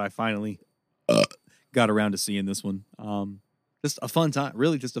it. I'm glad I finally got around to seeing this one. Just a fun time.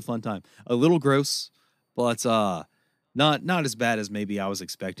 Really just a fun time. A little gross, but not as bad as maybe I was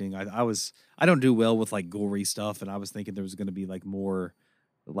expecting. I don't do well with like gory stuff, and I was thinking there was going to be like more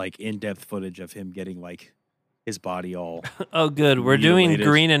like in-depth footage of him getting like his body all. Oh, good. We're mutilated. doing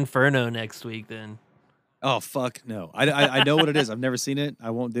Green Inferno next week then. Oh, fuck no. I know what it is. I've never seen it.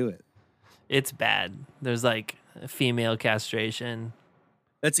 I won't do it. It's bad. There's like female castration.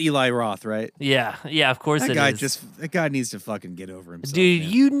 That's Eli Roth, right? Yeah, of course it is. That guy needs to fucking get over himself. Dude,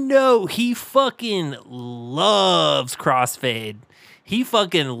 man. you know he fucking loves Crossfade. He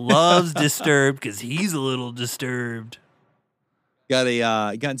fucking loves Disturbed because he's a little disturbed. Got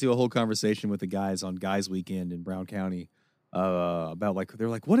into a whole conversation with the guys on Guys Weekend in Brown County about like they're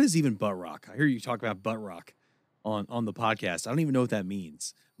like, what is even butt rock? I hear you talk about butt rock on the podcast. I don't even know what that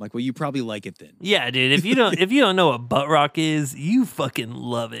means. I'm like, well, you probably like it then. Yeah, dude. If you don't know what butt rock is, you fucking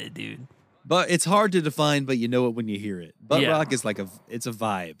love it, dude. But it's hard to define, but you know it when you hear it. Butt rock is it's a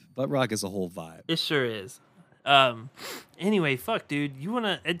vibe. Butt rock is a whole vibe. It sure is. Anyway, fuck, dude. You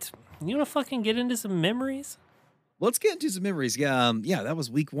wanna fucking get into some memories? Let's get into some memories. Yeah, that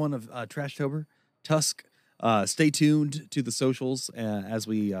was week 1 of TrashTober. Tusk. Stay tuned to the socials as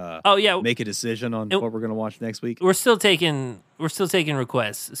we make a decision on what we're going to watch next week. We're still taking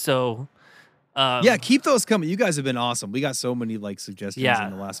requests. So keep those coming. You guys have been awesome. We got so many like suggestions in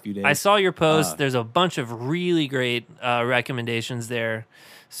the last few days. I saw your post. There's a bunch of really great recommendations there.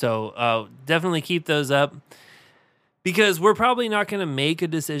 So definitely keep those up because we're probably not going to make a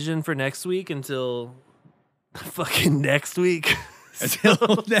decision for next week until fucking next week.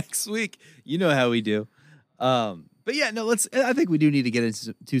 Until next week. You know how we do. But yeah, no, I think we do need to get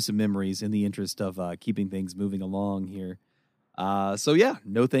into some memories in the interest of keeping things moving along here. So yeah,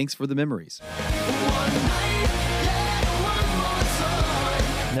 no thanks for the memories.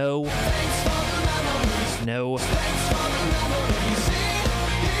 No.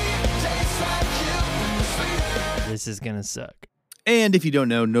 This is gonna suck. And if you don't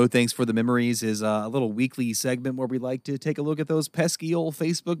know, No Thanks for the Memories is a little weekly segment where we like to take a look at those pesky old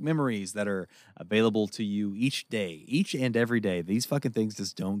Facebook memories that are available to you each and every day. These fucking things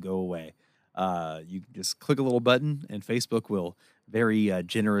just don't go away. You just click a little button and Facebook will very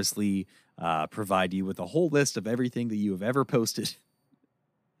generously provide you with a whole list of everything that you have ever posted.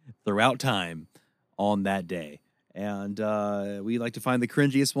 throughout time on that day. And we like to find the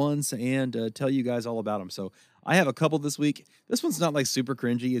cringiest ones and tell you guys all about them. So I have a couple this week. This one's not like super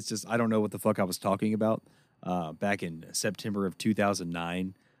cringy. It's just I don't know what the fuck I was talking about. Back in September of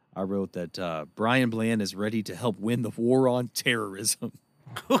 2009, I wrote that Brian Bland is ready to help win the war on terrorism.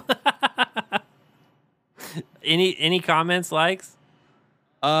 Any comments, likes?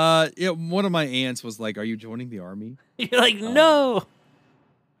 Yeah, one of my aunts was like, "Are you joining the army?" You're like, no.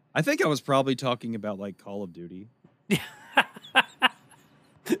 I think I was probably talking about like Call of Duty.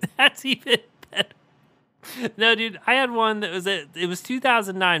 That's even better. No, dude, I had one that it was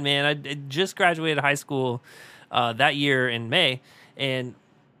 2009, man. I just graduated high school that year in May, and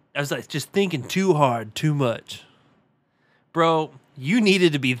I was like just thinking too hard, too much. Bro, you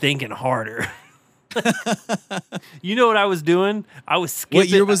needed to be thinking harder. You know what I was doing? I was skipping. What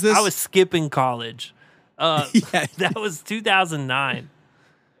year was this? I was skipping college. Yeah. That was 2009.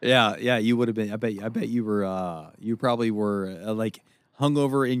 Yeah, you would have been. I bet you were. You probably were like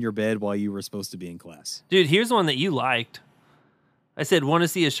hungover in your bed while you were supposed to be in class. Dude, here's one that you liked. I said, want to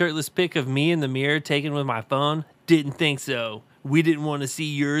see a shirtless pic of me in the mirror taken with my phone? Didn't think so. We didn't want to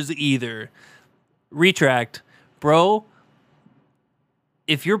see yours either. Retract, bro.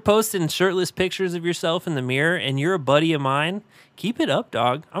 If you're posting shirtless pictures of yourself in the mirror and you're a buddy of mine, keep it up,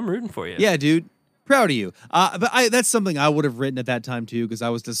 dog. I'm rooting for you. Yeah, dude. Proud of you. But that's something I would have written at that time, too, because I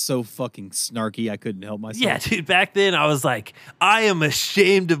was just so fucking snarky I couldn't help myself. Yeah, dude, back then I was like, I am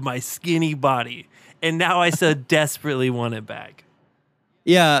ashamed of my skinny body. And now I so desperately want it back.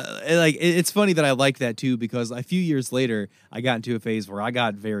 Yeah, like it's funny that I like that, too, because a few years later, I got into a phase where I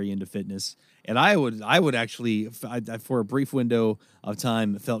got very into fitness. And I would actually, for a brief window of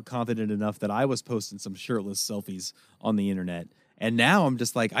time, felt confident enough that I was posting some shirtless selfies on the internet. And now I'm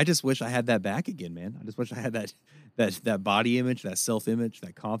just like, I just wish I had that back again, man. I just wish I had that body image, that self image,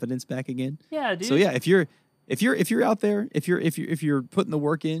 that confidence back again. Yeah, dude. So yeah, if you're out there, if you're putting the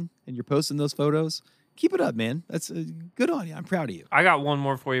work in and you're posting those photos, keep it up, man. That's good on you. I'm proud of you. I got one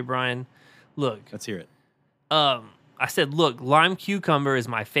more for you, Brian. Look, let's hear it. I said, look, lime cucumber is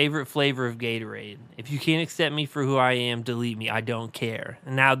my favorite flavor of Gatorade. If you can't accept me for who I am, delete me. I don't care.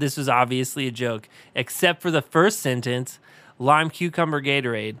 And now this was obviously a joke, except for the first sentence. Lime cucumber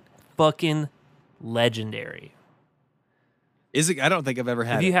Gatorade, fucking legendary. Is it? I don't think I've ever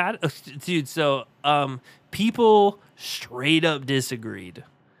had. Have you had, dude? So, people straight up disagreed,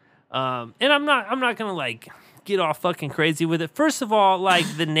 and I'm not gonna like get all fucking crazy with it. First of all,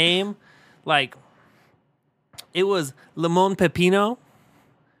 like the name, like it was Limon Pepino,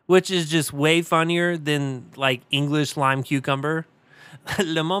 which is just way funnier than like English lime cucumber.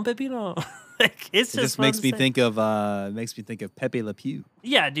 Limon Pepino. Like, it just makes me think of Pepe Le Pew.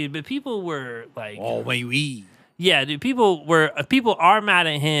 Yeah, dude, but people were like, "Oh, oui." Yeah, dude, people are mad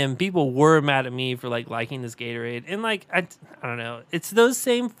at him. People were mad at me for like liking this Gatorade, and like I don't know, it's those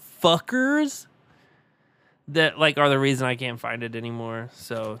same fuckers that like are the reason I can't find it anymore.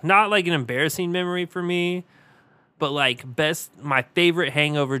 So not like an embarrassing memory for me, but like my favorite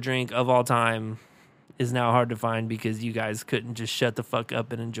hangover drink of all time is now hard to find because you guys couldn't just shut the fuck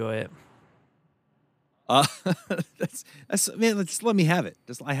up and enjoy it. That's man. Just let me have it.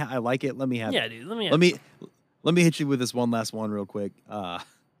 Just I like it. Let me have it. Yeah, dude. Let me hit you with this one last one real quick,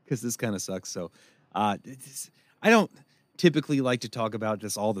 because this kind of sucks. So, I don't typically like to talk about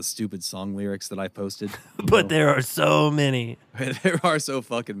just all the stupid song lyrics that I posted, but there are so many. There are so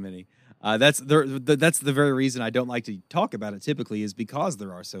fucking many. That's the very reason I don't like to talk about it. Typically, is because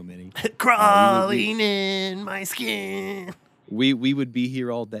there are so many. Crawling in my skin. We would be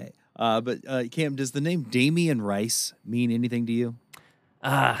here all day. But Cam, does the name Damian Rice mean anything to you?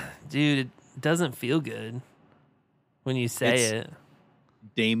 Dude, it doesn't feel good when you say it.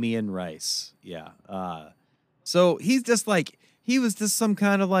 Damian Rice, yeah. So he's just like, he was just some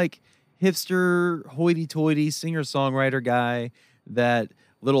kind of like hipster, hoity-toity singer-songwriter guy that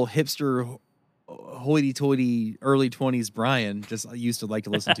little hipster, hoity-toity early 20s Brian just used to like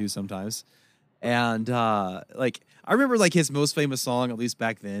to listen to sometimes. And like, I remember like his most famous song, at least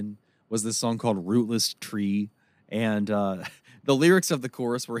back then, was this song called Rootless Tree. And the lyrics of the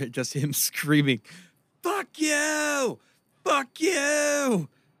chorus were just him screaming, "Fuck you! Fuck you!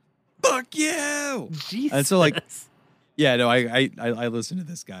 Fuck you!" Jesus. And so like, yeah, no, I listened to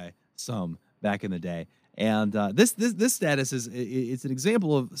this guy some back in the day. And this status it's an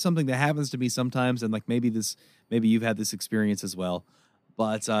example of something that happens to me sometimes. And like, maybe you've had this experience as well.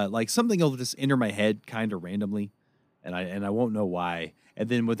 But like something will just enter my head kind of randomly, and I won't know why. And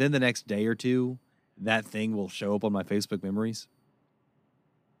then within the next day or two, that thing will show up on my Facebook memories.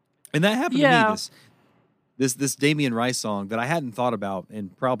 And that happened to me this Damien Rice song that I hadn't thought about in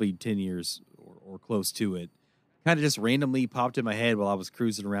probably 10 years or close to it, kind of just randomly popped in my head while I was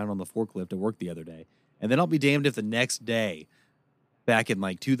cruising around on the forklift at work the other day. And then I'll be damned if the next day, back in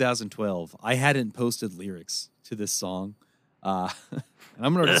like 2012, I hadn't posted lyrics to this song. And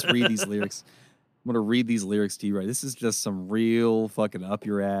I'm going to just read these lyrics. I'm going to read these lyrics to you, right? This is just some real fucking up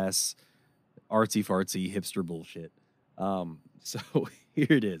your ass, artsy fartsy hipster bullshit. So here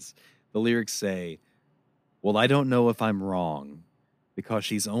it is. The lyrics say, well, I don't know if I'm wrong because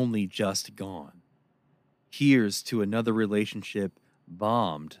she's only just gone. Here's to another relationship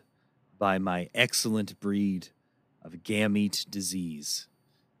bombed by my excellent breed of gamete disease.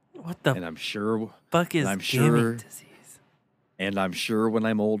 What the and I'm sure fuck is gamete disease? And I'm sure when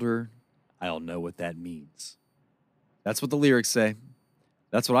I'm older, I'll know what that means. That's what the lyrics say.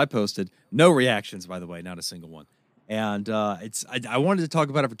 That's what I posted. No reactions, by the way, not a single one. And I wanted to talk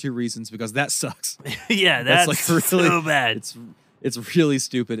about it for two reasons, because that sucks. Yeah, that's like really, so bad. It's really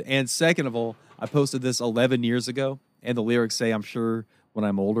stupid. And second of all, I posted this 11 years ago, and the lyrics say, I'm sure when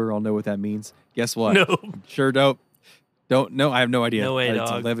I'm older, I'll know what that means. Guess what? No. Sure don't know. I have no idea. No way, It's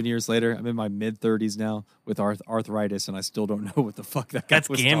dog. 11 years later. I'm in my mid-30s now with arthritis, and I still don't know what the fuck that guy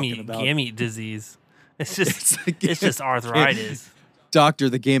was talking about. That's gamete disease. It's just arthritis. Doctor,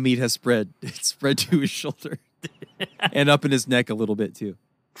 the gamete has spread. It's spread to his shoulder and up in his neck a little bit too.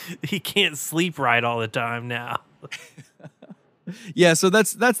 He can't sleep right all the time now. Yeah, so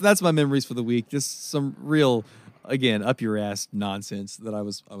that's my memories for the week. Just some real, again, up your ass nonsense that I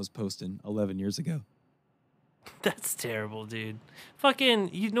was posting 11 years ago. That's terrible, dude. Fucking,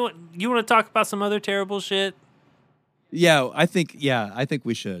 you know what? You want to talk about some other terrible shit? Yeah, I think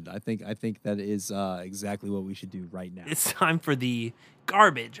we should. I think that is exactly what we should do right now. It's time for the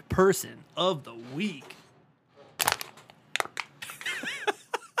garbage person of the week.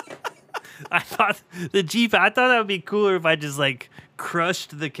 I thought that would be cooler if I just like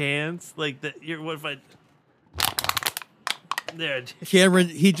crushed the cans, like what if I? There. Cameron,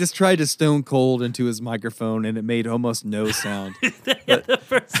 he just tried to stone cold into his microphone, and it made almost no sound.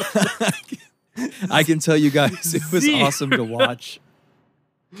 I can tell you guys, it was awesome to watch.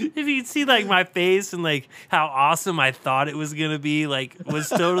 If you could see like my face and like how awesome I thought it was gonna be, like was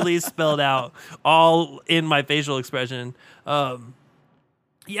totally spelled out all in my facial expression.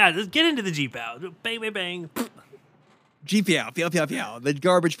 Yeah, let's get into the Jeep out. Bang, bang, bang. Jeep out, pew, pew, pew. The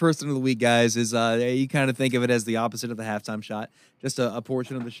garbage person of the week, guys, is you kind of think of it as the opposite of the halftime shot. Just a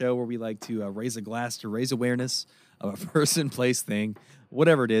portion of the show where we like to raise a glass to raise awareness of a person, place, thing,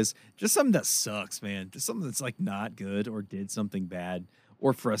 whatever it is. Just something that sucks, man. Just something that's like not good or did something bad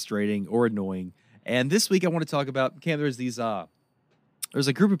or frustrating or annoying. And this week I want to talk about, Cam, there's a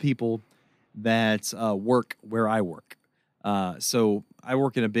group of people that work where I work. So I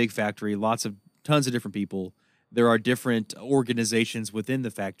work in a big factory, tons of different people. There are different organizations within the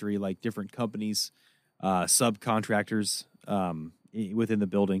factory, like different companies, subcontractors within the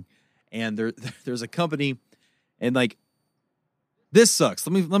building. And there's a company, and like, this sucks.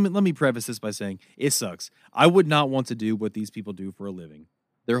 Let me preface this by saying it sucks. I would not want to do what these people do for a living.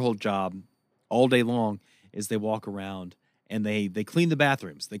 Their whole job all day long is they walk around and they clean the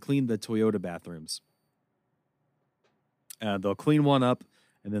bathrooms. They clean the Toyota bathrooms. They'll clean one up,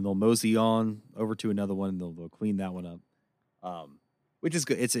 and then they'll mosey on over to another one, and they'll clean that one up, which is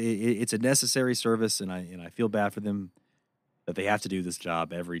good. It's a necessary service, and I feel bad for them that they have to do this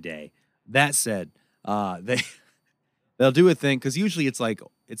job every day. That said, they'll do a thing, because usually it's like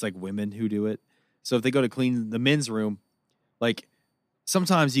women who do it. So if they go to clean the men's room, like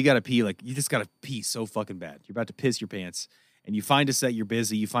sometimes you gotta pee, like you just gotta pee so fucking bad. You're about to piss your pants, and you find you're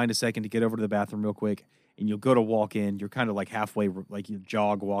busy. You find a second to get over to the bathroom real quick. And you'll go to walk in. You're kind of like halfway, like you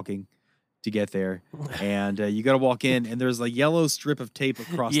jog walking to get there. And you got to walk in, and there's a yellow strip of tape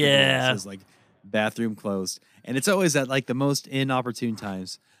across the door that says like bathroom closed. And it's always at like the most inopportune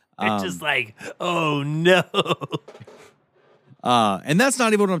times. It's just like, oh no. And that's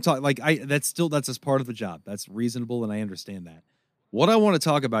not even what I'm talking. Like that's just part of the job. That's reasonable, and I understand that. What I want to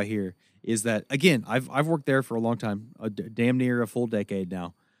talk about here is that, again, I've worked there for a long time, damn near a full decade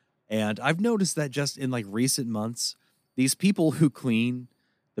now. And I've noticed that just in like recent months, these people who clean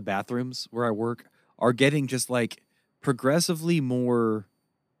the bathrooms where I work are getting just like progressively more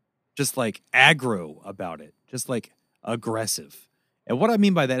just like aggro about it, just like aggressive. And what I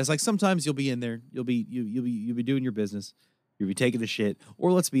mean by that is like sometimes you'll be in there, you'll be doing your business, you'll be taking a shit,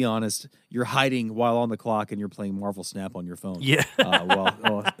 or let's be honest, you're hiding while on the clock and you're playing Marvel Snap on your phone. Yeah.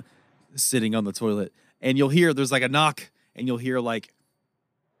 while sitting on the toilet. And you'll hear there's like a knock, and you'll hear like,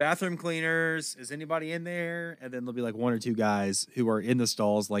 bathroom cleaners, is anybody in there? And then there'll be like one or two guys who are in the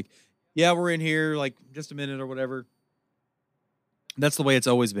stalls, like yeah, we're in here, like, just a minute or whatever. That's the way it's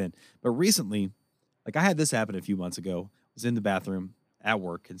always been. But recently, like, I had this happen a few months ago. I was in the bathroom at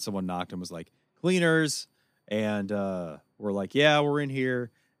work, and someone knocked and was like, cleaners. And we're like, yeah, we're in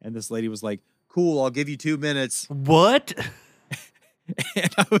here. And this lady was like, cool, I'll give you 2 minutes. What?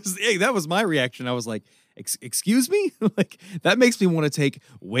 And that was my reaction. I was like, excuse me? Like, that makes me want to take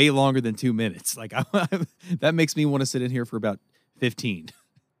way longer than 2 minutes. Like, that makes me want to sit in here for about 15.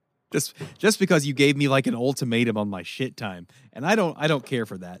 Just because you gave me like an ultimatum on my shit time, and I don't care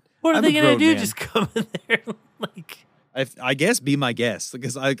for that. What are I'm they a gonna grown do? man. Just come in there, like? I guess be my guest,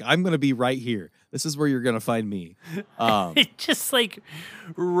 because I'm gonna be right here. This is where you're gonna find me. Just like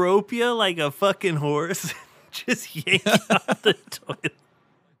rope you like a fucking horse, just yank you out the toilet.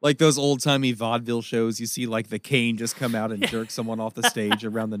 Like those old timey vaudeville shows, you see like the cane just come out and jerk someone off the stage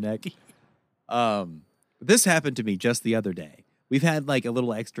around the neck. This happened to me just the other day. We've had like a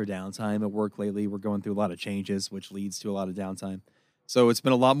little extra downtime at work lately. We're going through a lot of changes, which leads to a lot of downtime. So it's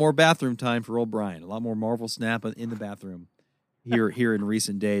been a lot more bathroom time for old Brian. A lot more Marvel Snap in the bathroom here in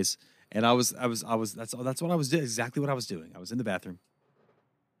recent days. And that's what I was doing. Exactly what I was doing. I was in the bathroom.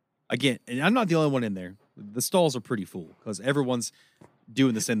 Again, and I'm not the only one in there. The stalls are pretty full because everyone's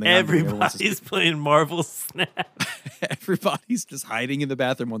doing the same thing. Everybody's playing Marvel Snap. Everybody's just hiding in the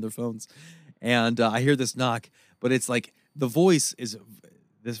bathroom on their phones. And I hear this knock, but it's like the voice is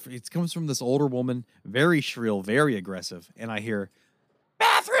this. It comes from this older woman, very shrill, very aggressive, and I hear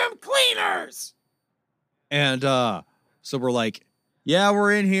bathroom cleaners. And so we're like, yeah,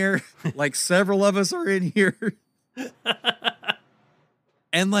 we're in here. Like several of us are in here.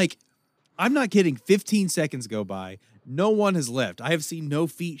 And like, I'm not kidding. 15 seconds go by. No one has left. I have seen no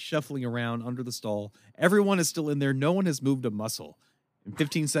feet shuffling around under the stall. Everyone is still in there. No one has moved a muscle. And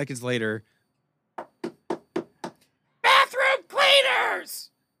 15 seconds later, bathroom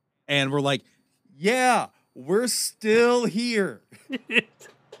cleaners. And we're like, yeah, we're still here.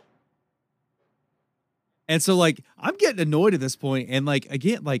 And so like, I'm getting annoyed at this point. And like,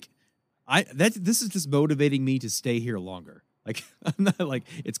 again, like this is just motivating me to stay here longer. Like, I'm not like,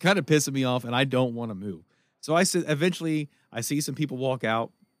 it's kind of pissing me off and I don't want to move. So eventually I see some people walk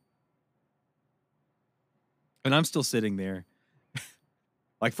out and I'm still sitting there.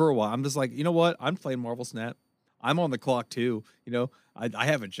 Like for a while, I'm just like, you know what? I'm playing Marvel Snap. I'm on the clock too. You know, I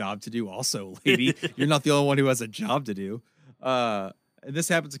have a job to do also, lady. You're not the only one who has a job to do. And this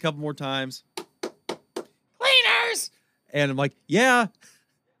happens a couple more times. Cleaners! And I'm like, yeah.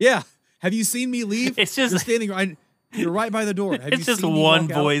 Have you seen me leave? It's just you're standing right. You're right by the door. Have it's you just seen me one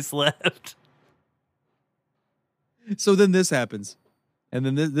walk out? voice left. So then this happens, and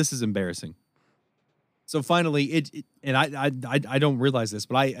then this is embarrassing. So finally, I don't realize this,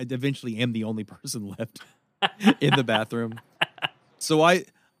 but I eventually am the only person left in the bathroom. So I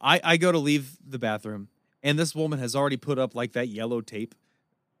go to leave the bathroom, and this woman has already put up like that yellow tape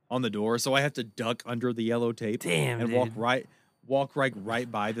on the door, so I have to duck under the yellow tape. Damn, and dude. walk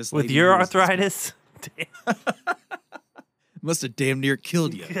right by this With lady your who was- arthritis. Damn. Must have damn near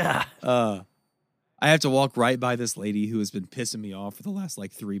killed you. God. I have to walk right by this lady who has been pissing me off for the last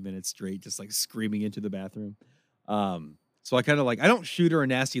like 3 minutes straight, just like screaming into the bathroom. So I kind of like, I don't shoot her a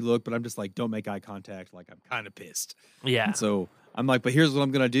nasty look, but I'm just like, don't make eye contact. Like, I'm kind of pissed. Yeah. And so I'm like, but here's what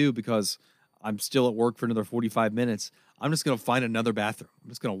I'm going to do because I'm still at work for another 45 minutes. I'm just going to find another bathroom. I'm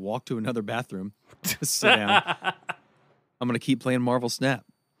just going to walk to another bathroom, just sit down. I'm going to keep playing Marvel Snap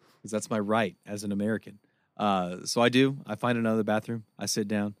because that's my right as an American. So I do. I find another bathroom. I sit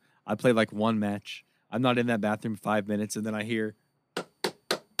down. I play like one match. I'm not in that bathroom 5 minutes, and then I hear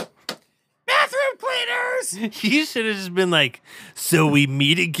bathroom cleaners. You should have just been like, so we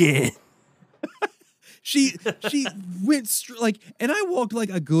meet again. She went like, and I walked like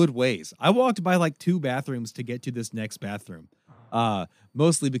a good ways. I walked by like 2 bathrooms to get to this next bathroom.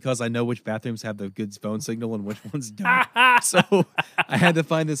 Mostly because I know which bathrooms have the good phone signal and which ones don't. So I had to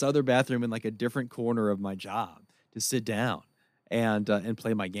find this other bathroom in like a different corner of my job to sit down and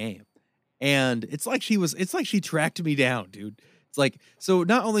play my game. And it's like she tracked me down, dude. It's like, so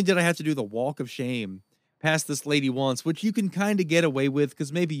not only did I have to do the walk of shame past this lady once, which you can kind of get away with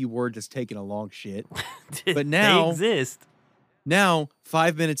because maybe you were just taking a long shit. But now they exist. Now,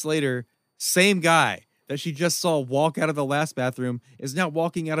 5 minutes later, same guy that she just saw walk out of the last bathroom is now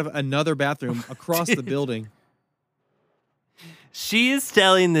walking out of another bathroom across the building. She is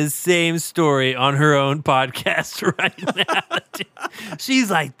telling the same story on her own podcast right now. She's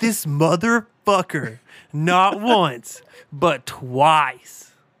like, this motherfucker, not once, but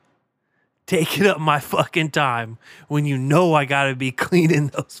twice, taking up my fucking time when you know I gotta be cleaning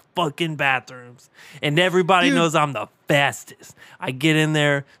those fucking bathrooms. And everybody knows I'm the fastest. I get in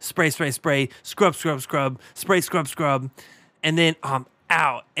there, spray, scrub, spray, scrub, and then I'm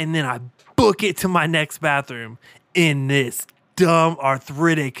out. And then I book it to my next bathroom in this dumb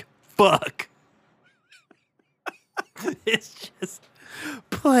arthritic fuck. It's just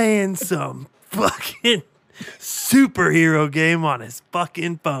playing some fucking superhero game on his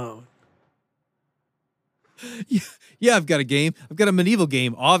fucking phone. Yeah, I've got a game. I've got a medieval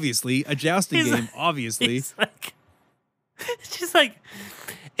game, obviously. A jousting game, obviously. It's just like,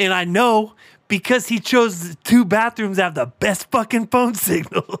 and I know because he chose the two bathrooms that have the best fucking phone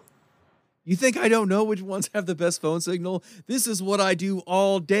signal. You think I don't know which ones have the best phone signal? This is what I do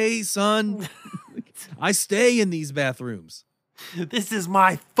all day, son. I stay in these bathrooms. This is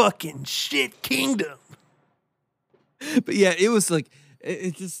my fucking shit kingdom. But yeah, it was like,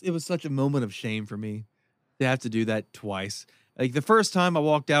 it was such a moment of shame for me to have to do that twice. Like the first time I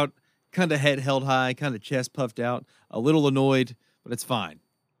walked out, kind of head held high, kind of chest puffed out, a little annoyed, but it's fine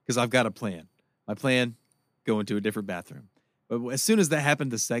because I've got a plan. My plan, go into a different bathroom. But as soon as that happened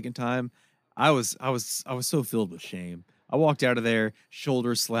the second time, I was so filled with shame. I walked out of there,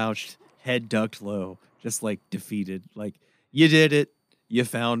 shoulders slouched, head ducked low, just like defeated. Like, you did it. You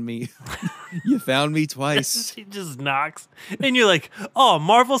found me. You found me twice. She just knocks. And you're like, oh,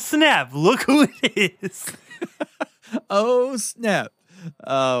 Marvel Snap. Look who it is. Oh, snap.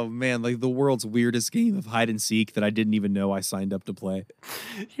 Oh, man. Like the world's weirdest game of hide and seek that I didn't even know I signed up to play.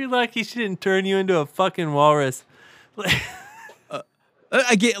 You're lucky she didn't turn you into a fucking walrus.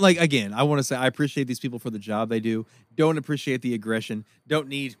 Again, I want to say I appreciate these people for the job they do. Don't appreciate the aggression. Don't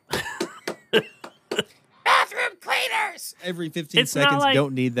need bathroom cleaners every 15 seconds.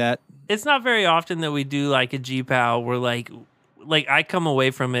 Don't need that. It's not very often that we do like a G-Pow where like I come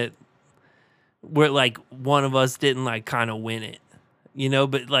away from it where like one of us didn't like kind of win it, you know.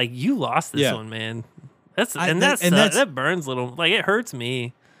 But like you lost this one, man. That burns a little. Like it hurts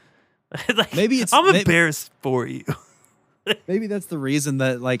me. Like, I'm embarrassed for you. Maybe that's the reason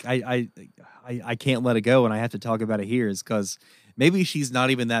that like I can't let it go and I have to talk about it here is because maybe she's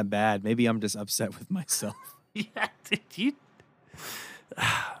not even that bad. Maybe I'm just upset with myself. Yeah, dude,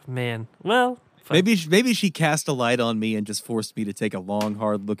 man. Well, maybe she cast a light on me and just forced me to take a long,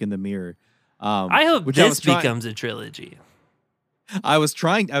 hard look in the mirror. I hope this becomes a trilogy. I was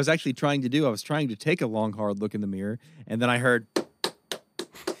trying to take a long, hard look in the mirror, and then I heard, "Get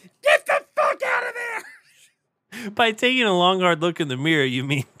the fuck out of there!" By taking a long, hard look in the mirror, you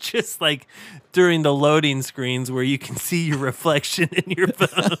mean just like during the loading screens where you can see your reflection in your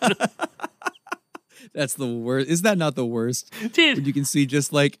phone. That's the worst. Is that not the worst? Dude. When you can see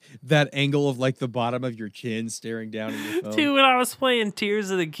just like that angle of like the bottom of your chin staring down at your phone. Dude, when I was playing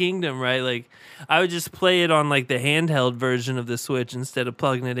Tears of the Kingdom, right? Like I would just play it on like the handheld version of the Switch instead of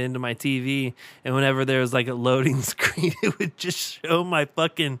plugging it into my TV. And whenever there was like a loading screen, it would just show my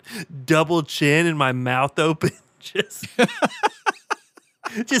fucking double chin and my mouth open. Just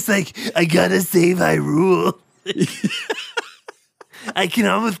like, I gotta say my rule. I can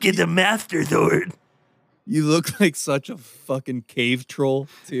almost get the Master Sword. You look like such a fucking cave troll,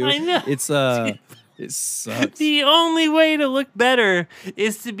 too. I know. It sucks. The only way to look better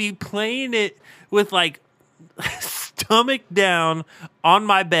is to be playing it with like stomach down on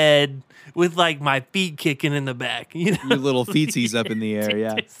my bed with like my feet kicking in the back. You know? Your little feetsies up in the air,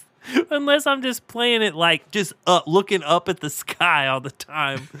 yeah. Unless I'm just playing it like just up, looking up at the sky all the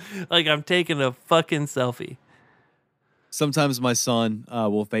time. Like I'm taking a fucking selfie. Sometimes my son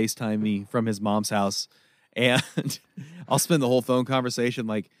will FaceTime me from his mom's house, and I'll spend the whole phone conversation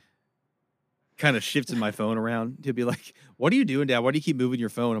like kind of shifting my phone around. He'll be like, "What are you doing, Dad? Why do you keep moving your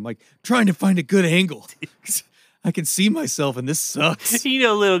phone?" I'm like, "Trying to find a good angle. I can see myself, and this sucks." You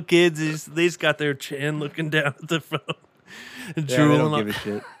know, little kids, they just got their chin looking down at the phone. Yeah, they don't give a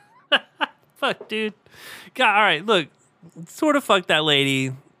shit. Fuck, dude. God, all right, look, sort of fuck that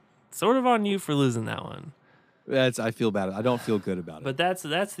lady. Sort of on you for losing that one. I feel bad. I don't feel good about it. But that's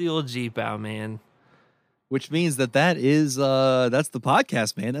the old G-Pow, man. Which means that's the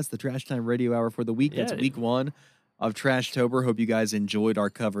podcast, man. That's the Trash Time Radio Hour for the week. That's week 1 of TrashTober. Hope you guys enjoyed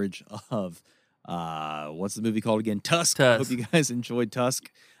our coverage of what's the movie called again? Tusk. Hope you guys enjoyed Tusk.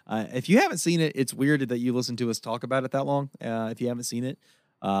 If you haven't seen it, it's weird that you listen to us talk about it that long. If you haven't seen it,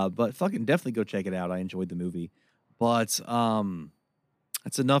 but fucking definitely go check it out. I enjoyed the movie. But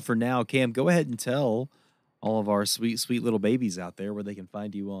that's enough for now. Cam, go ahead and tell all of our sweet, sweet little babies out there where they can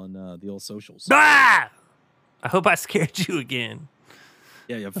find you on the old socials. Ah! I hope I scared you again.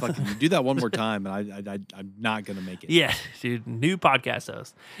 Yeah, fucking you do that one more time, and I'm not gonna make it. Yeah, dude, new podcast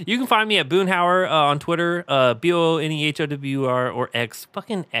host. You can find me at Boonhauer on Twitter, BONEHOWR or X,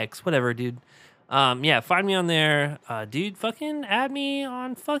 fucking X, whatever, dude. Yeah, find me on there, dude. Fucking add me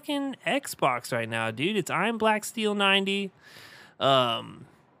on fucking Xbox right now, dude. It's I'm Black Steel 90. Fucking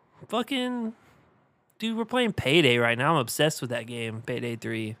dude, we're playing Payday right now. I'm obsessed with that game, Payday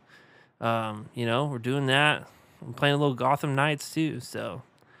 3. We're doing that. I'm playing a little Gotham Knights too, so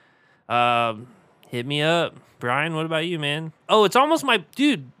hit me up. Brian, what about you, man? Oh, it's almost my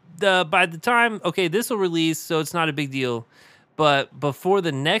dude. By the time this will release, so it's not a big deal. But before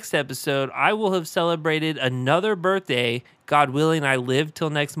the next episode, I will have celebrated another birthday. God willing, I live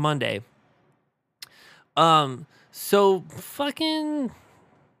till next Monday. So fucking,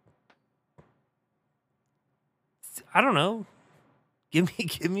 I don't know. Give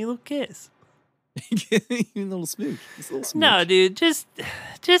me a little kiss. Give me a little smooch. Just a little smooch. No, dude, just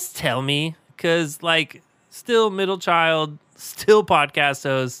tell me, because like, still middle child, still podcast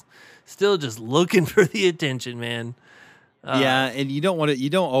host, still just looking for the attention, man. Yeah, and you don't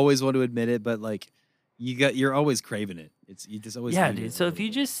always want to admit it, but like, you're always craving it. You just always dude. So if you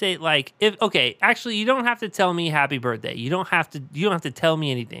just say like, actually, you don't have to tell me happy birthday. You don't have to tell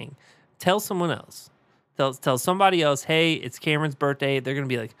me anything. Tell someone else. Tell somebody else, hey, it's Cameron's birthday. They're gonna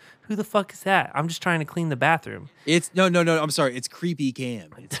be like, who the fuck is that? I'm just trying to clean the bathroom. It's no. I'm sorry. It's Creepy Cam.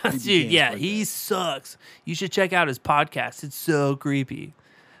 It's Creepy Dude, Cam's yeah, birthday. he sucks. You should check out his podcast. It's so creepy.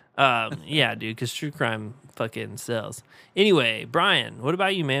 Yeah, dude, because true crime fucking sells. Anyway, Brian, what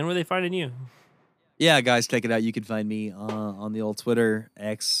about you, man? Where are they finding you? Yeah, guys, check it out. You can find me on the old Twitter,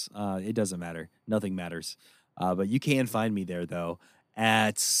 X. It doesn't matter. Nothing matters. But you can find me there, though,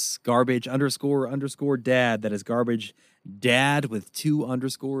 at garbage__dad. That is garbage dad with 2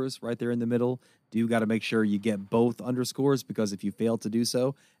 underscores right there in the middle. Do got to make sure you get both underscores, because if you fail to do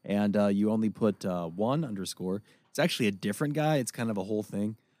so and you only put 1 underscore, it's actually a different guy. It's kind of a whole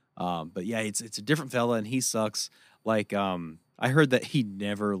thing. But yeah, it's a different fella, and he sucks. Like, I heard that he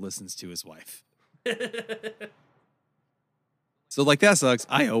never listens to his wife. So like, that sucks.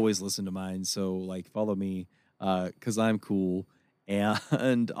 I always listen to mine. So like, follow me, cause I'm cool.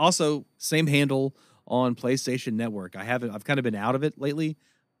 And also same handle on PlayStation Network. I've kind of been out of it lately,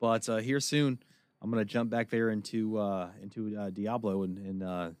 but here soon I'm going to jump back there into Diablo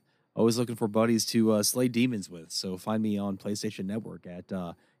and always looking for buddies to slay demons with. So find me on PlayStation Network at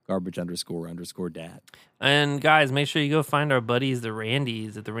garbage__dad. And guys, make sure you go find our buddies, the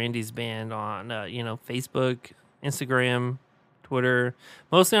Randys, at the Randys Band on Facebook, Instagram, Twitter,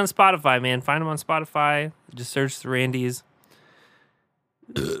 mostly on Spotify, man. Find them on Spotify. Just search the Randys.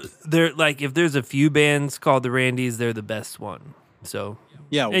 They're like, if there's a few bands called the Randys, they're the best one. So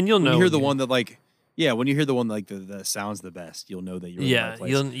yeah, and you'll know when you hear the one that like, yeah, when you hear the one like that sounds the best, you'll know that you're in the right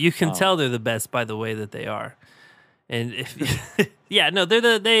place. You can tell they're the best by the way that they are. And if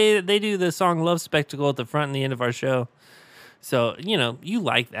they do the song Love Spectacle at the front and the end of our show. So, you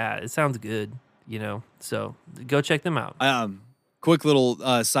like that. It sounds good, So go check them out. Quick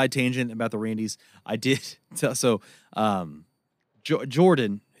little side tangent about the Randys. I did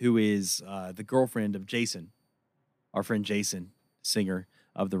Jordan, who is the girlfriend of Jason, our friend Jason, singer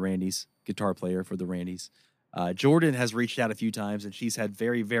of the Randys, guitar player for the Randys. Jordan has reached out a few times, and she's had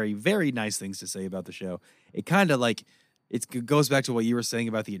very, very, very nice things to say about the show. It kind of like, it goes back to what you were saying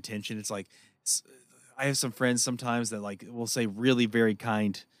about the attention. It's like, I have some friends sometimes that like will say really very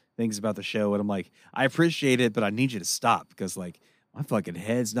kind things about the show, and I'm like, I appreciate it, but I need you to stop, because like, my fucking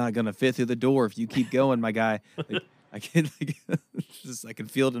head's not gonna fit through the door if you keep going, my guy. Like, I can I can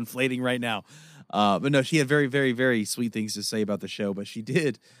feel it inflating right now. But no, she had very, very, very sweet things to say about the show. But she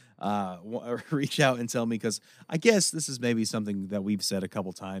did reach out and tell me, because I guess this is maybe something that we've said a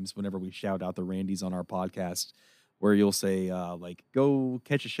couple times whenever we shout out the Randys on our podcast, where you'll say like, go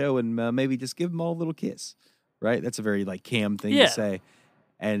catch a show and maybe just give them all a little kiss, right? That's a very like Cam thing to say.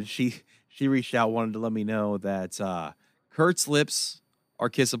 And she reached out, wanted to let me know that Kurt's lips are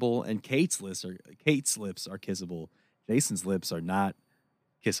kissable and Kate's lips are kissable. Jason's lips are not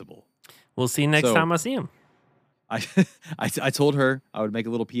kissable. We'll see you next time I see him. I told her I would make a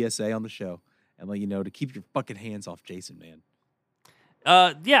little PSA on the show and let you know to keep your fucking hands off Jason, man.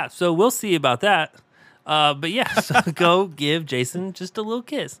 Yeah, so we'll see about that. But yeah, so go give Jason just a little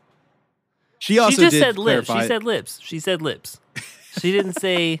kiss. She also just did said lips. clarify. She said lips. She said lips. She didn't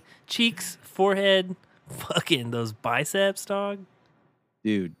say cheeks, forehead, fucking those biceps, dog.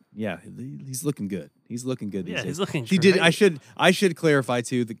 Dude, yeah, he's looking good. He's looking good these days. He's looking She great. did. I should clarify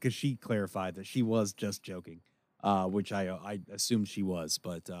too, because she clarified that she was just joking, which I assumed she was,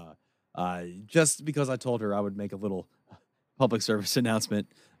 but just because I told her I would make a little public service announcement.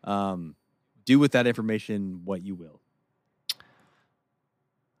 Do with that information what you will.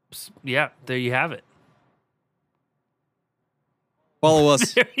 Yeah, there you have it. Follow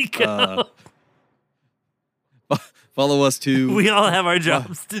us. There you go. Follow us too. We all have our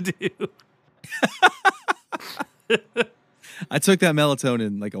jobs to do. I took that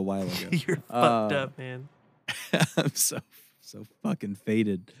melatonin like a while ago. You're fucked up, man. I'm so fucking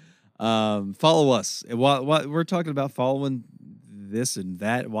faded. Follow us. While we're talking about following this and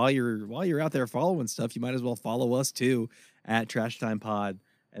that, while you're out there following stuff, you might as well follow us too at Trash Time Pod,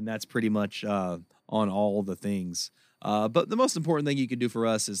 and that's pretty much on all the things. But the most important thing you can do for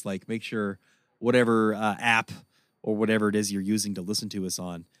us is like make sure whatever app or whatever it is you're using to listen to us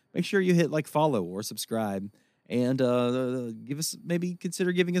on, make sure you hit like follow or subscribe, and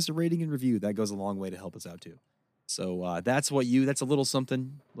consider giving us a rating and review. That goes a long way to help us out too. So that's a little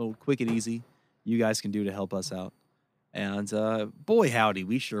something, a little quick and easy you guys can do to help us out. And boy, howdy,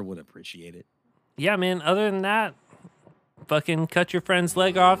 we sure would appreciate it. Yeah, man. Other than that, fucking cut your friend's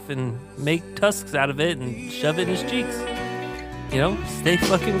leg off and make tusks out of it and shove it in his cheeks. You know, stay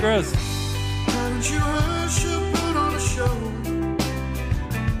fucking gross.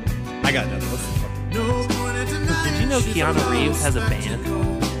 I got nothing. Did you know Keanu Reeves has a band?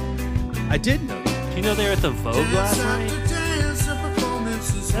 I did know that. Did you know they were at the Vogue last night?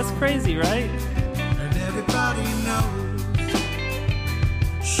 That's crazy, right? And everybody knows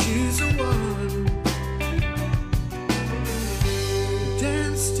she's the one.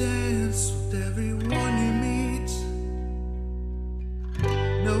 Dance with everyone you meet.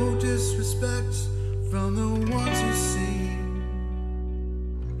 No disrespect from the ones you see.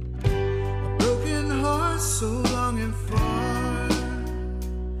 A broken heart so long and far.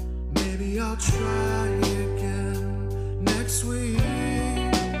 Maybe I'll try again next week.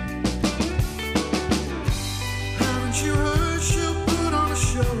 Haven't you heard she'll put on a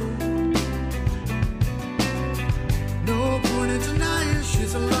show? No point in denying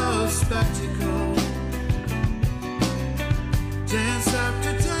she's a love spectacle. Dance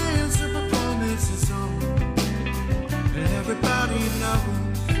after dance, her performance is on. And everybody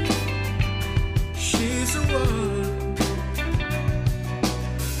knows she's the one.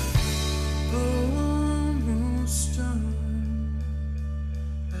 Almost done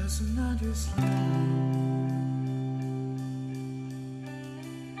as the night is long.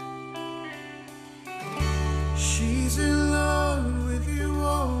 She's in love with you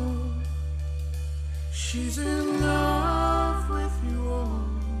all. She's in love.